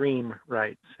in-stream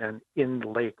rights and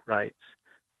in-lake rights.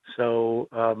 So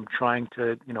trying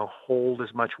to, hold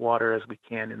as much water as we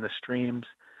can in the streams.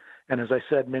 And as I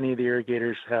said, many of the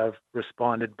irrigators have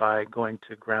responded by going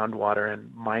to groundwater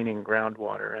and mining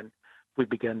groundwater. And we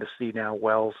begin to see now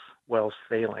wells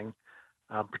failing,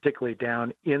 particularly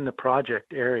down in the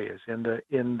project areas, in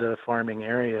the farming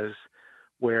areas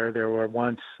where there were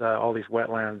once all these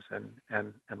wetlands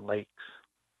and lakes.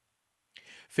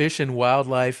 Fish and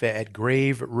wildlife at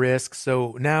grave risk.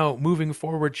 So now moving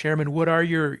forward, Chairman, what are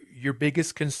your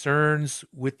biggest concerns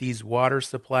with these water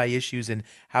supply issues and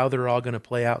how they're all going to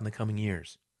play out in the coming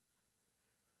years?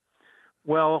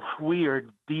 Well, we are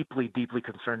deeply, deeply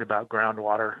concerned about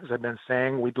groundwater. As I've been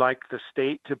saying, we'd like the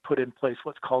state to put in place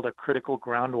what's called a critical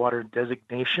groundwater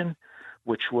designation,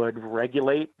 which would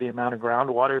regulate the amount of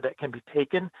groundwater that can be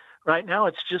taken. Right now,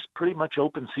 it's just pretty much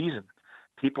open season.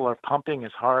 People are pumping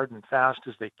as hard and fast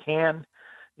as they can.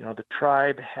 The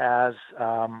tribe has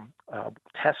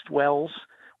test wells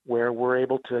where we're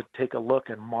able to take a look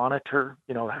and monitor,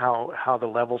 how the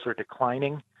levels are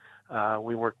declining.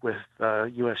 We work with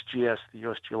USGS, the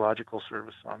U.S. Geological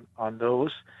Service, on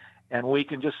those, and we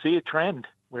can just see a trend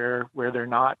where they're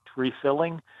not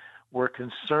refilling. We're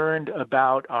concerned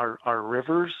about our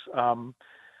rivers.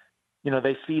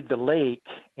 They feed the lake,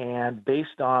 and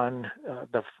based on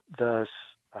the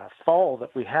fall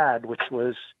that we had, which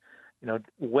was,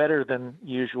 wetter than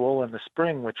usual, and the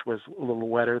spring, which was a little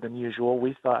wetter than usual,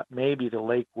 we thought maybe the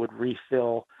lake would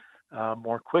refill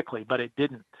more quickly, but it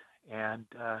didn't. And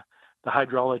the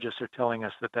hydrologists are telling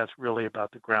us that that's really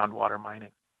about the groundwater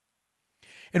mining.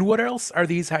 And what else are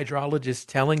these hydrologists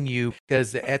telling you?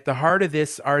 Because at the heart of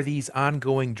this are these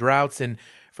ongoing droughts. And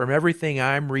from everything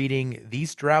I'm reading,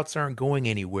 these droughts aren't going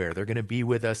anywhere. They're going to be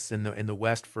with us in the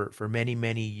West for many,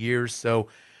 many years. So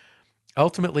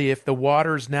ultimately, if the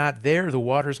water's not there, the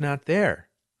water's not there.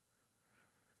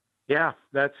 Yeah,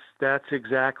 that's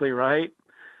exactly right.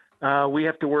 We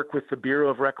have to work with the Bureau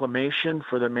of Reclamation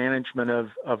for the management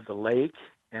of the lake,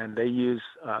 and they use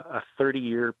a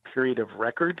 30-year period of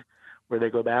record where they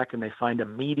go back and they find a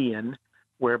median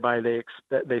whereby they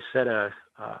set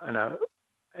an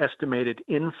estimated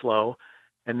inflow,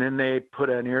 and then they put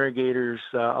an irrigator's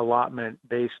allotment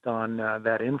based on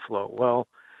that inflow. Well,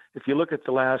 if you look at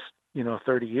the last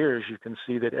 30 years, you can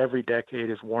see that every decade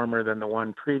is warmer than the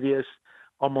one previous.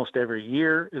 Almost every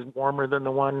year is warmer than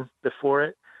the one before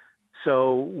it.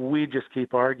 So we just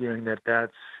keep arguing that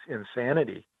that's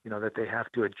insanity, that they have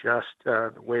to adjust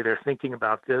the way they're thinking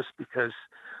about this, because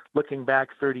looking back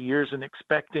 30 years and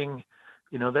expecting,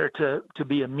 there to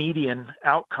be a median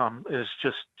outcome is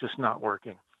just not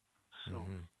working. So,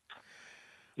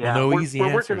 yeah, well, easy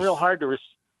we're working real hard to.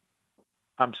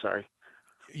 I'm sorry.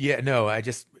 Yeah, no, I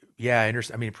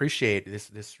understand. I mean, appreciate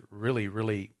this really,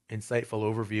 really insightful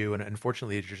overview, and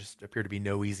unfortunately, there just appear to be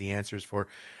no easy answers for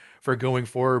going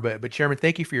forward. But Chairman,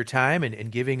 thank you for your time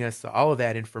and giving us all of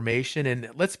that information. And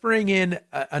let's bring in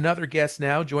another guest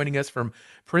now. Joining us from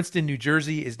Princeton, New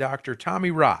Jersey is Dr.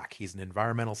 Tommy Rock. He's an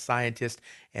environmental scientist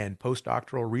and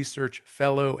postdoctoral research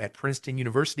fellow at Princeton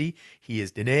University. He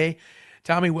is Dene.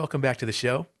 Tommy, welcome back to the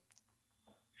show.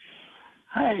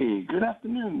 Hi, good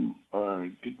afternoon or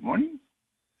good morning.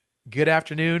 Good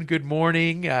afternoon, good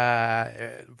morning.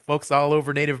 Folks all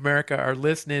over Native America are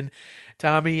listening,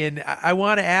 Tommy, and I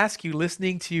want to ask you,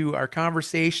 listening to our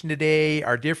conversation today,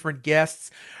 our different guests,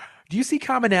 do you see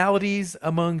commonalities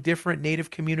among different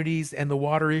Native communities and the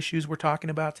water issues we're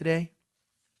talking about today?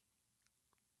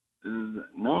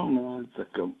 No, it's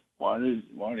like water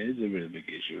is a really big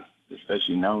issue,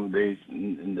 especially nowadays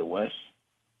in the West.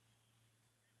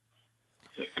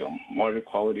 It's like water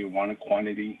quality, water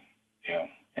quantity, yeah.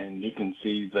 And you can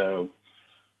see the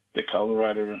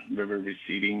Colorado River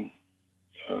receding.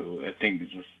 So I think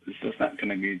it's just not going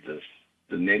to be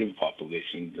the native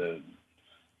population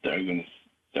that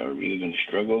are really going to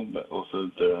struggle, but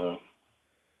also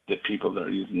the people that are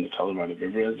using the Colorado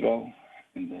River as well.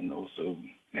 And then also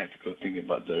you have to go think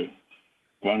about the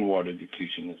groundwater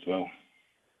depletion as well.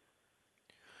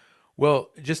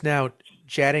 Well, just now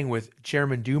chatting with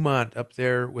Chairman Dumont up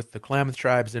there with the Klamath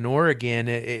tribes in Oregon,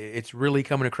 it's really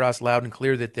coming across loud and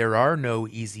clear that there are no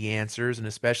easy answers, and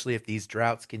especially if these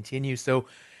droughts continue. So,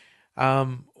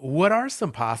 what are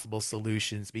some possible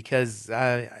solutions? Because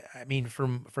I mean,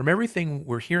 from everything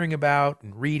we're hearing about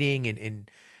and reading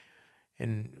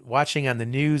and watching on the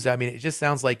news, I mean, it just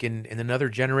sounds like in another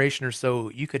generation or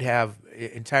so, you could have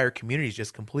entire communities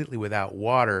just completely without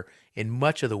water in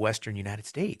much of the western United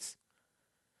States.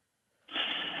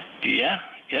 Yeah,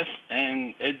 yes,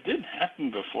 and it did happen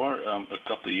before a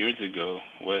couple of years ago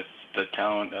with the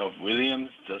town of Williams,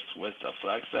 just west of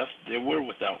Flagstaff. They were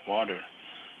without water.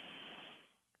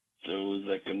 So it was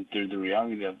like through the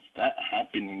reality of that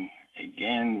happening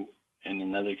again in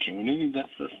another community that's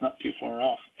not too far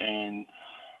off. And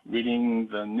reading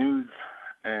the news,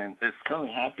 and it's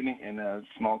currently happening in a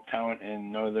small town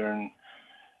in northern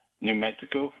New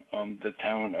Mexico, the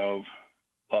town of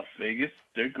Las Vegas.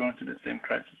 They're going through the same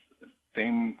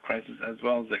crisis as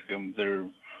well. Like they're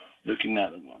looking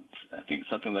at I think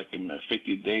something like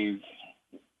 50 days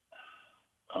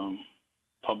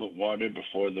public water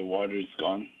before the water is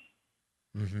gone.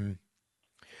 Mm-hmm.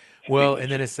 Well,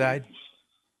 and then aside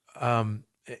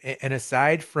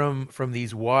from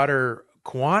these water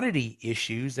quantity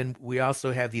issues, and we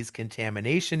also have these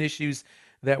contamination issues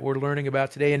that we're learning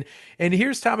about today. And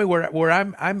here's, Tommy, where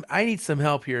I need some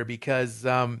help here, because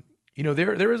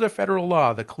there is a federal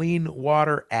law, the Clean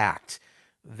Water Act,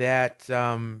 that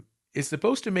is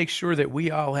supposed to make sure that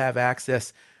we all have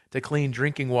access to clean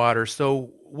drinking water.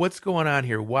 So what's going on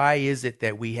here? Why is it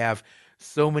that we have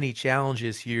so many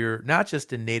challenges here, not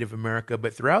just in Native America,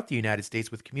 but throughout the United States,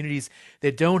 with communities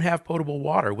that don't have potable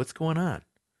water? What's going on?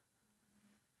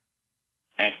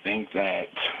 I think that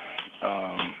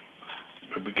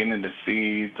we're beginning to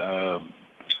see the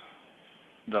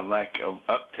lack of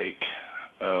uptake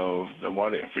of the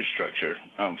water infrastructure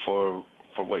for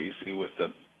what you see with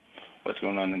what's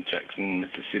going on in Jackson,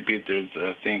 Mississippi. There's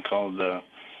a thing called the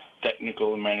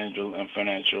technical, managerial, and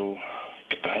financial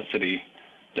capacity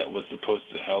that was supposed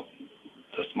to help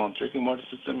the small drinking water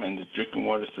system and the drinking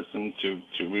water system to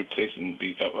replace and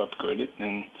be upgraded.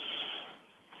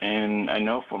 And I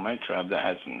know for my tribe that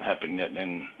hasn't happened yet.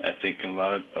 And I think in a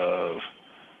lot of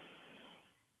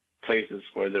places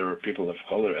where there are people of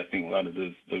color, I think a lot of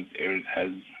those areas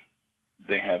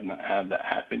have not had that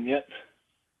happen yet,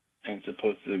 and it's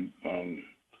supposed to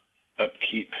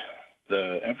upkeep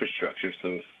the infrastructure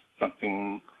so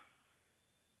something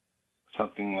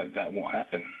like that won't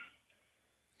happen.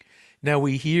 Now,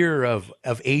 we hear of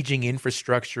aging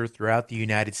infrastructure throughout the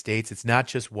United States. It's not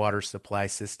just water supply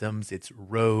systems, it's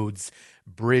roads,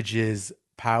 bridges,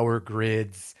 power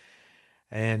grids,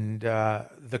 and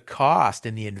the cost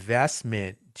and the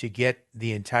investment to get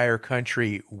the entire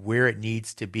country where it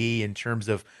needs to be in terms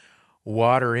of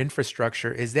water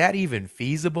infrastructure. Is that even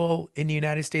feasible in the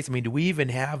United States? I mean, do we even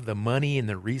have the money and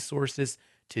the resources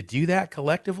to do that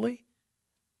collectively?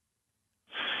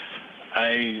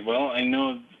 I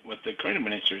know with the current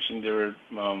administration, they were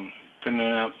putting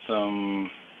out some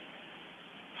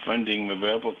funding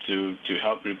available to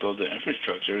help rebuild the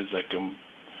infrastructure. It's like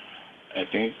I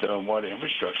think the water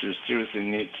infrastructure seriously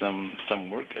needs some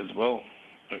work as well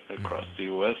across the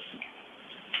U.S.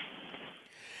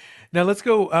 Now let's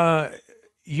go.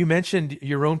 You mentioned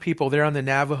your own people there on the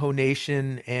Navajo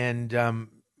Nation, and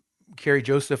Carrie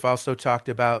Joseph also talked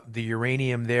about the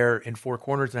uranium there in Four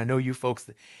Corners, and I know you folks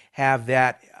have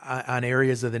that on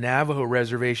areas of the Navajo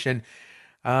reservation.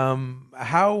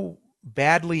 How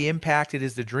badly impacted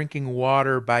is the drinking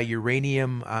water by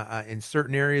uranium in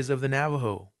certain areas of the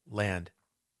Navajo land?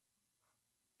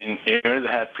 In areas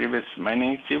that have previous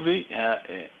mining activity,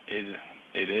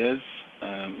 it is.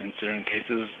 In certain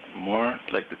cases, more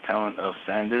like the town of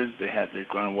Sanders, they had their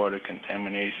groundwater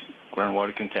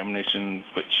contamination,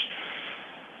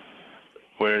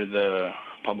 where the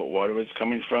public water was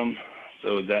coming from.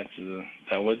 So that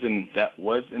was an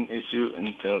issue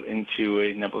until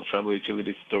a Navajo Tribal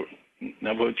Utility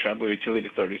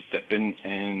Authority stepped in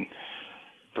and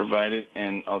provided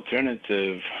an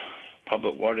alternative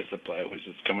public water supply, which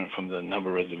is coming from the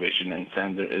Navajo Reservation, and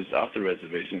Sanders is off the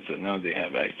reservation, so now they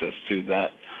have access to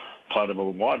that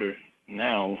potable water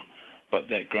now, but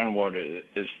that groundwater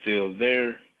is still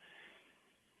there,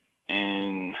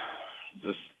 and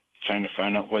just trying to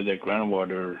find out where that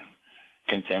groundwater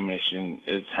contamination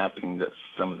is happening. That's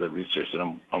some of the research that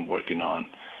I'm working on.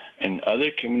 In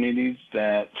other communities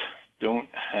that don't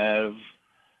have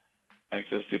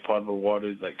access to potable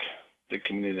water, like the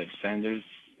community of Sanders,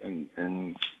 and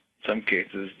in some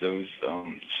cases those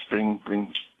spring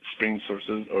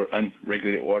sources or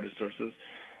unregulated water sources,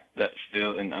 that's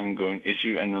still an ongoing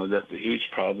issue. I know that's a huge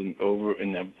problem over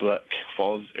in the Black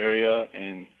Falls area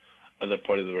and other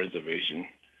part of the reservation.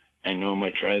 I know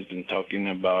my tribe's been talking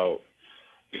about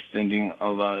extending a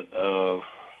lot of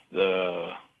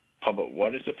the public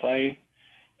water supply,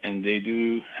 and they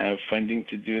do have funding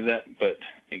to do that. But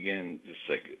again,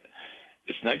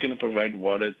 it's not going to provide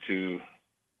water to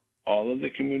all of the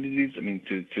communities. I mean,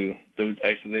 to those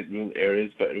isolated rural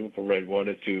areas, but it will provide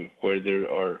water to where there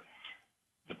are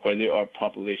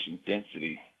population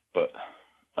density. But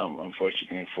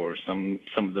unfortunately, for some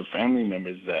of the family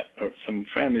members some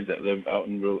families that live out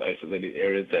in rural isolated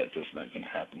areas, that's just not going to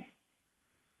happen.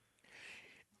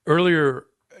 Earlier,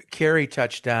 Carrie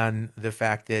touched on the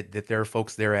fact that there are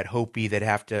folks there at Hopi that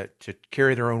have to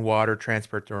carry their own water,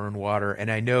 transport their own water.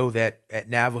 And I know that at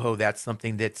Navajo, that's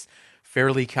something that's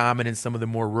fairly common in some of the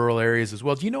more rural areas as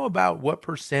well. Do you know about what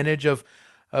percentage of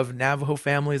Navajo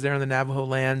families there in the Navajo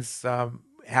lands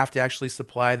have to actually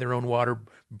supply their own water,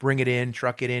 bring it in,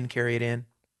 truck it in, carry it in?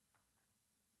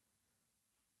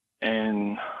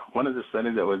 And one of the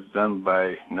studies that was done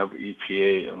by Navajo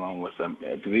EPA along with,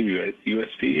 I believe,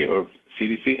 USP or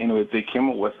CDC, anyways, they came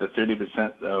up with that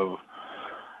 30% of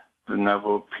the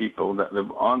Navajo people that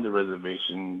live on the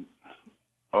reservation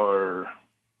are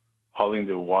hauling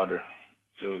their water.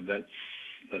 So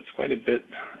that's quite a bit,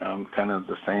 kind of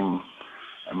the same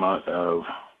amount of,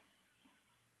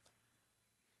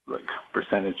 like,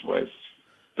 percentage-wise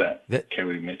that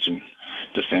Carrie mentioned.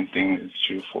 The same thing is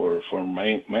true for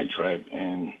my tribe,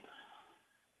 and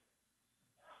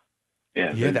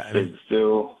there's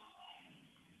still.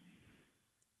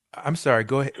 I'm sorry.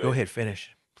 Go ahead.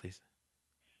 Finish, please.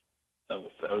 I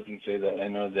was going to say that I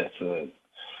know that's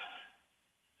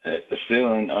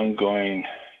still an ongoing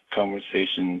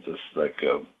conversation, just like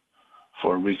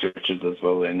for researchers as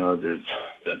well. I know there's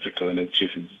Dr. Kalina Chief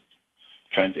is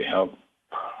trying to help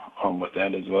with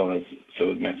that as well as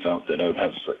so myself that I would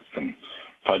have some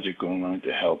project going on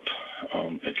to help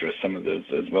address some of those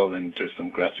as well. And there's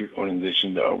some grassroots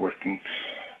organizations that are working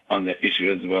on that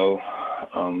issue as well,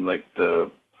 like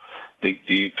the Dig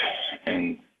Deep,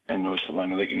 and I know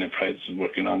Salina Lake Enterprise is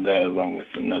working on that along with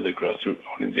another grassroots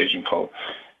organization called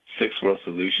Six World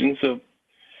Solutions. So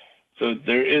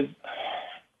there is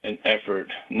an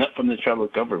effort, not from the tribal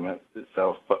government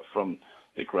itself, but from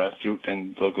the grassroots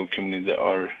and local communities that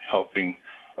are helping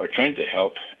or trying to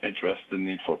help address the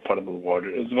need for potable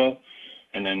water as well.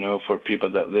 And I know for people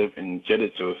that live in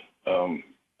Jedito,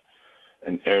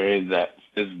 an area that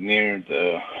is near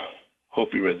the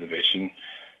Hopi Reservation,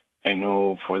 I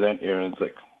know for that area, it's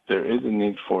like there is a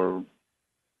need for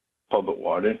public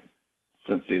water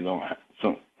since they don't have,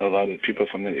 a lot of people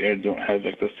from the area don't have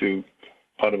access to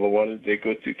potable water. They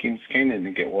go to Kings Canyon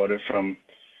and get water from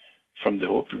the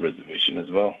Hopi Reservation as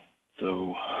well.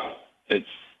 So it's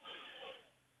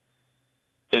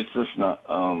just not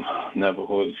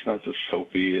Navajo. It's not just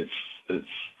Hopi. It's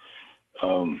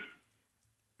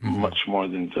much more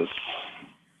than just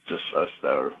us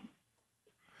that are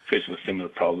faced with similar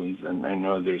problems. And I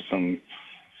know there's some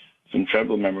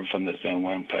tribal members from the San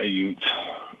Juan Paiute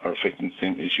are facing the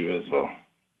same issue as well.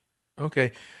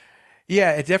 Okay.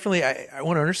 Yeah, it definitely, I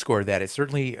want to underscore that. It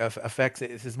certainly affects,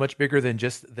 it's much bigger than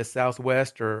just the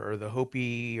Southwest or the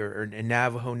Hopi or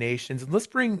Navajo nations. And let's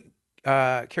bring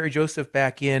Carrie Joseph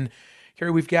back in.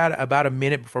 Carrie, we've got about a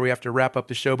minute before we have to wrap up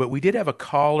the show, but we did have a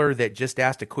caller that just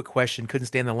asked a quick question, couldn't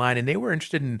stay on the line, and they were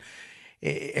interested in,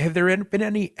 have there been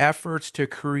any efforts to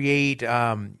create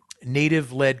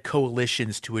Native-led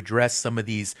coalitions to address some of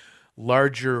these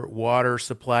larger water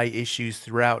supply issues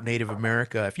throughout Native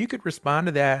America? If you could respond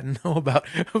to that in about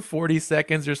 40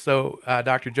 seconds or so,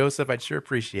 Dr. Joseph, I'd sure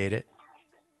appreciate it.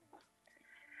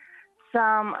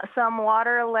 Some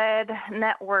water-led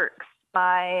networks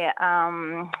by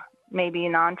maybe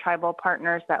non-tribal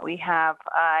partners that we have.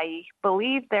 I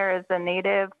believe there is a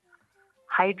Native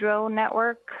Hydro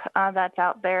network that's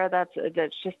out there that's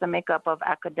just a makeup of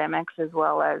academics as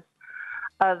well as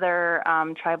other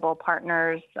tribal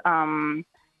partners.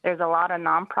 There's a lot of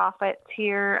nonprofits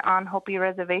here on Hopi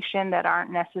Reservation that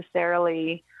aren't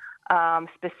necessarily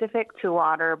specific to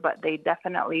water, but they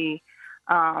definitely,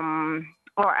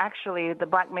 or actually the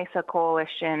Black Mesa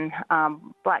Coalition,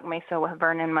 Black Mesa with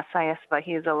Vernon Masias, but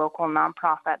he's a local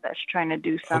nonprofit that's trying to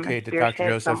do some Okay, Dr.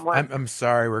 Joseph, I'm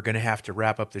sorry we're going to have to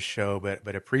wrap up the show,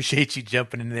 but appreciate you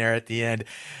jumping in there at the end.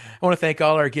 I want to thank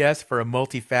all our guests for a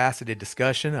multifaceted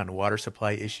discussion on water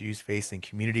supply issues facing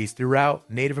communities throughout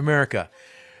Native America.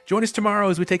 Join us tomorrow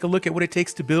as we take a look at what it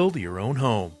takes to build your own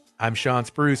home. I'm Sean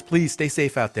Spruce. Please stay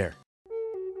safe out there.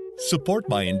 Support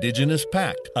by Indigenous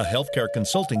Pact, a healthcare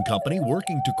consulting company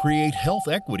working to create health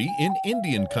equity in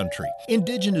Indian country.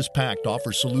 Indigenous Pact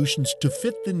offers solutions to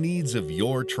fit the needs of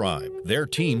your tribe. Their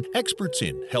team, experts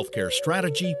in healthcare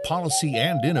strategy, policy,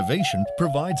 and innovation,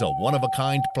 provides a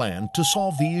one-of-a-kind plan to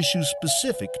solve the issues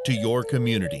specific to your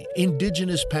community.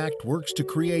 Indigenous Pact works to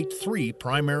create 3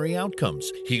 primary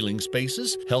outcomes: healing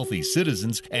spaces, healthy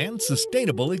citizens, and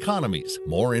sustainable economies.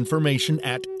 More information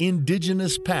at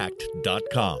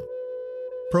indigenouspact.com.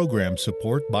 Program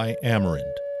support by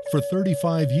Amerind. For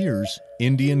 35 years,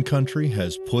 Indian country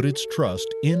has put its trust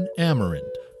in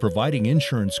Amerind, providing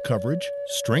insurance coverage,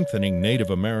 strengthening Native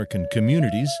American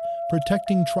communities,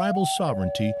 protecting tribal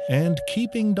sovereignty, and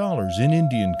keeping dollars in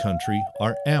Indian country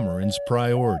are Amerind's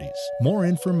priorities. More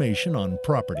information on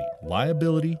property,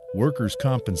 liability, workers'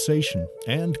 compensation,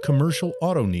 and commercial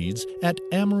auto needs at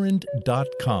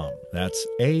amerind.com. That's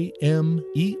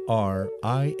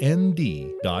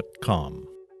AMERIND.com.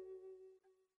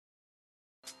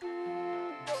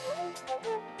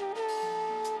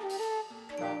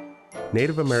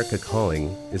 Native America Calling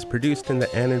is produced in the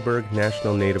Annenberg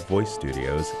National Native Voice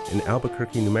Studios in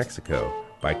Albuquerque, New Mexico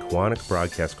by Kawanak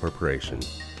Broadcast Corporation,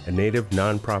 a Native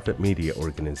nonprofit media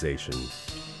organization.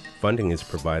 Funding is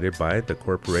provided by the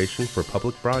Corporation for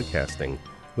Public Broadcasting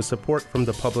with support from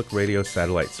the Public Radio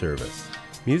Satellite Service.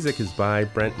 Music is by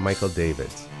Brent Michael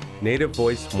Davids. Native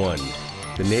Voice One,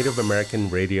 the Native American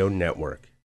Radio Network.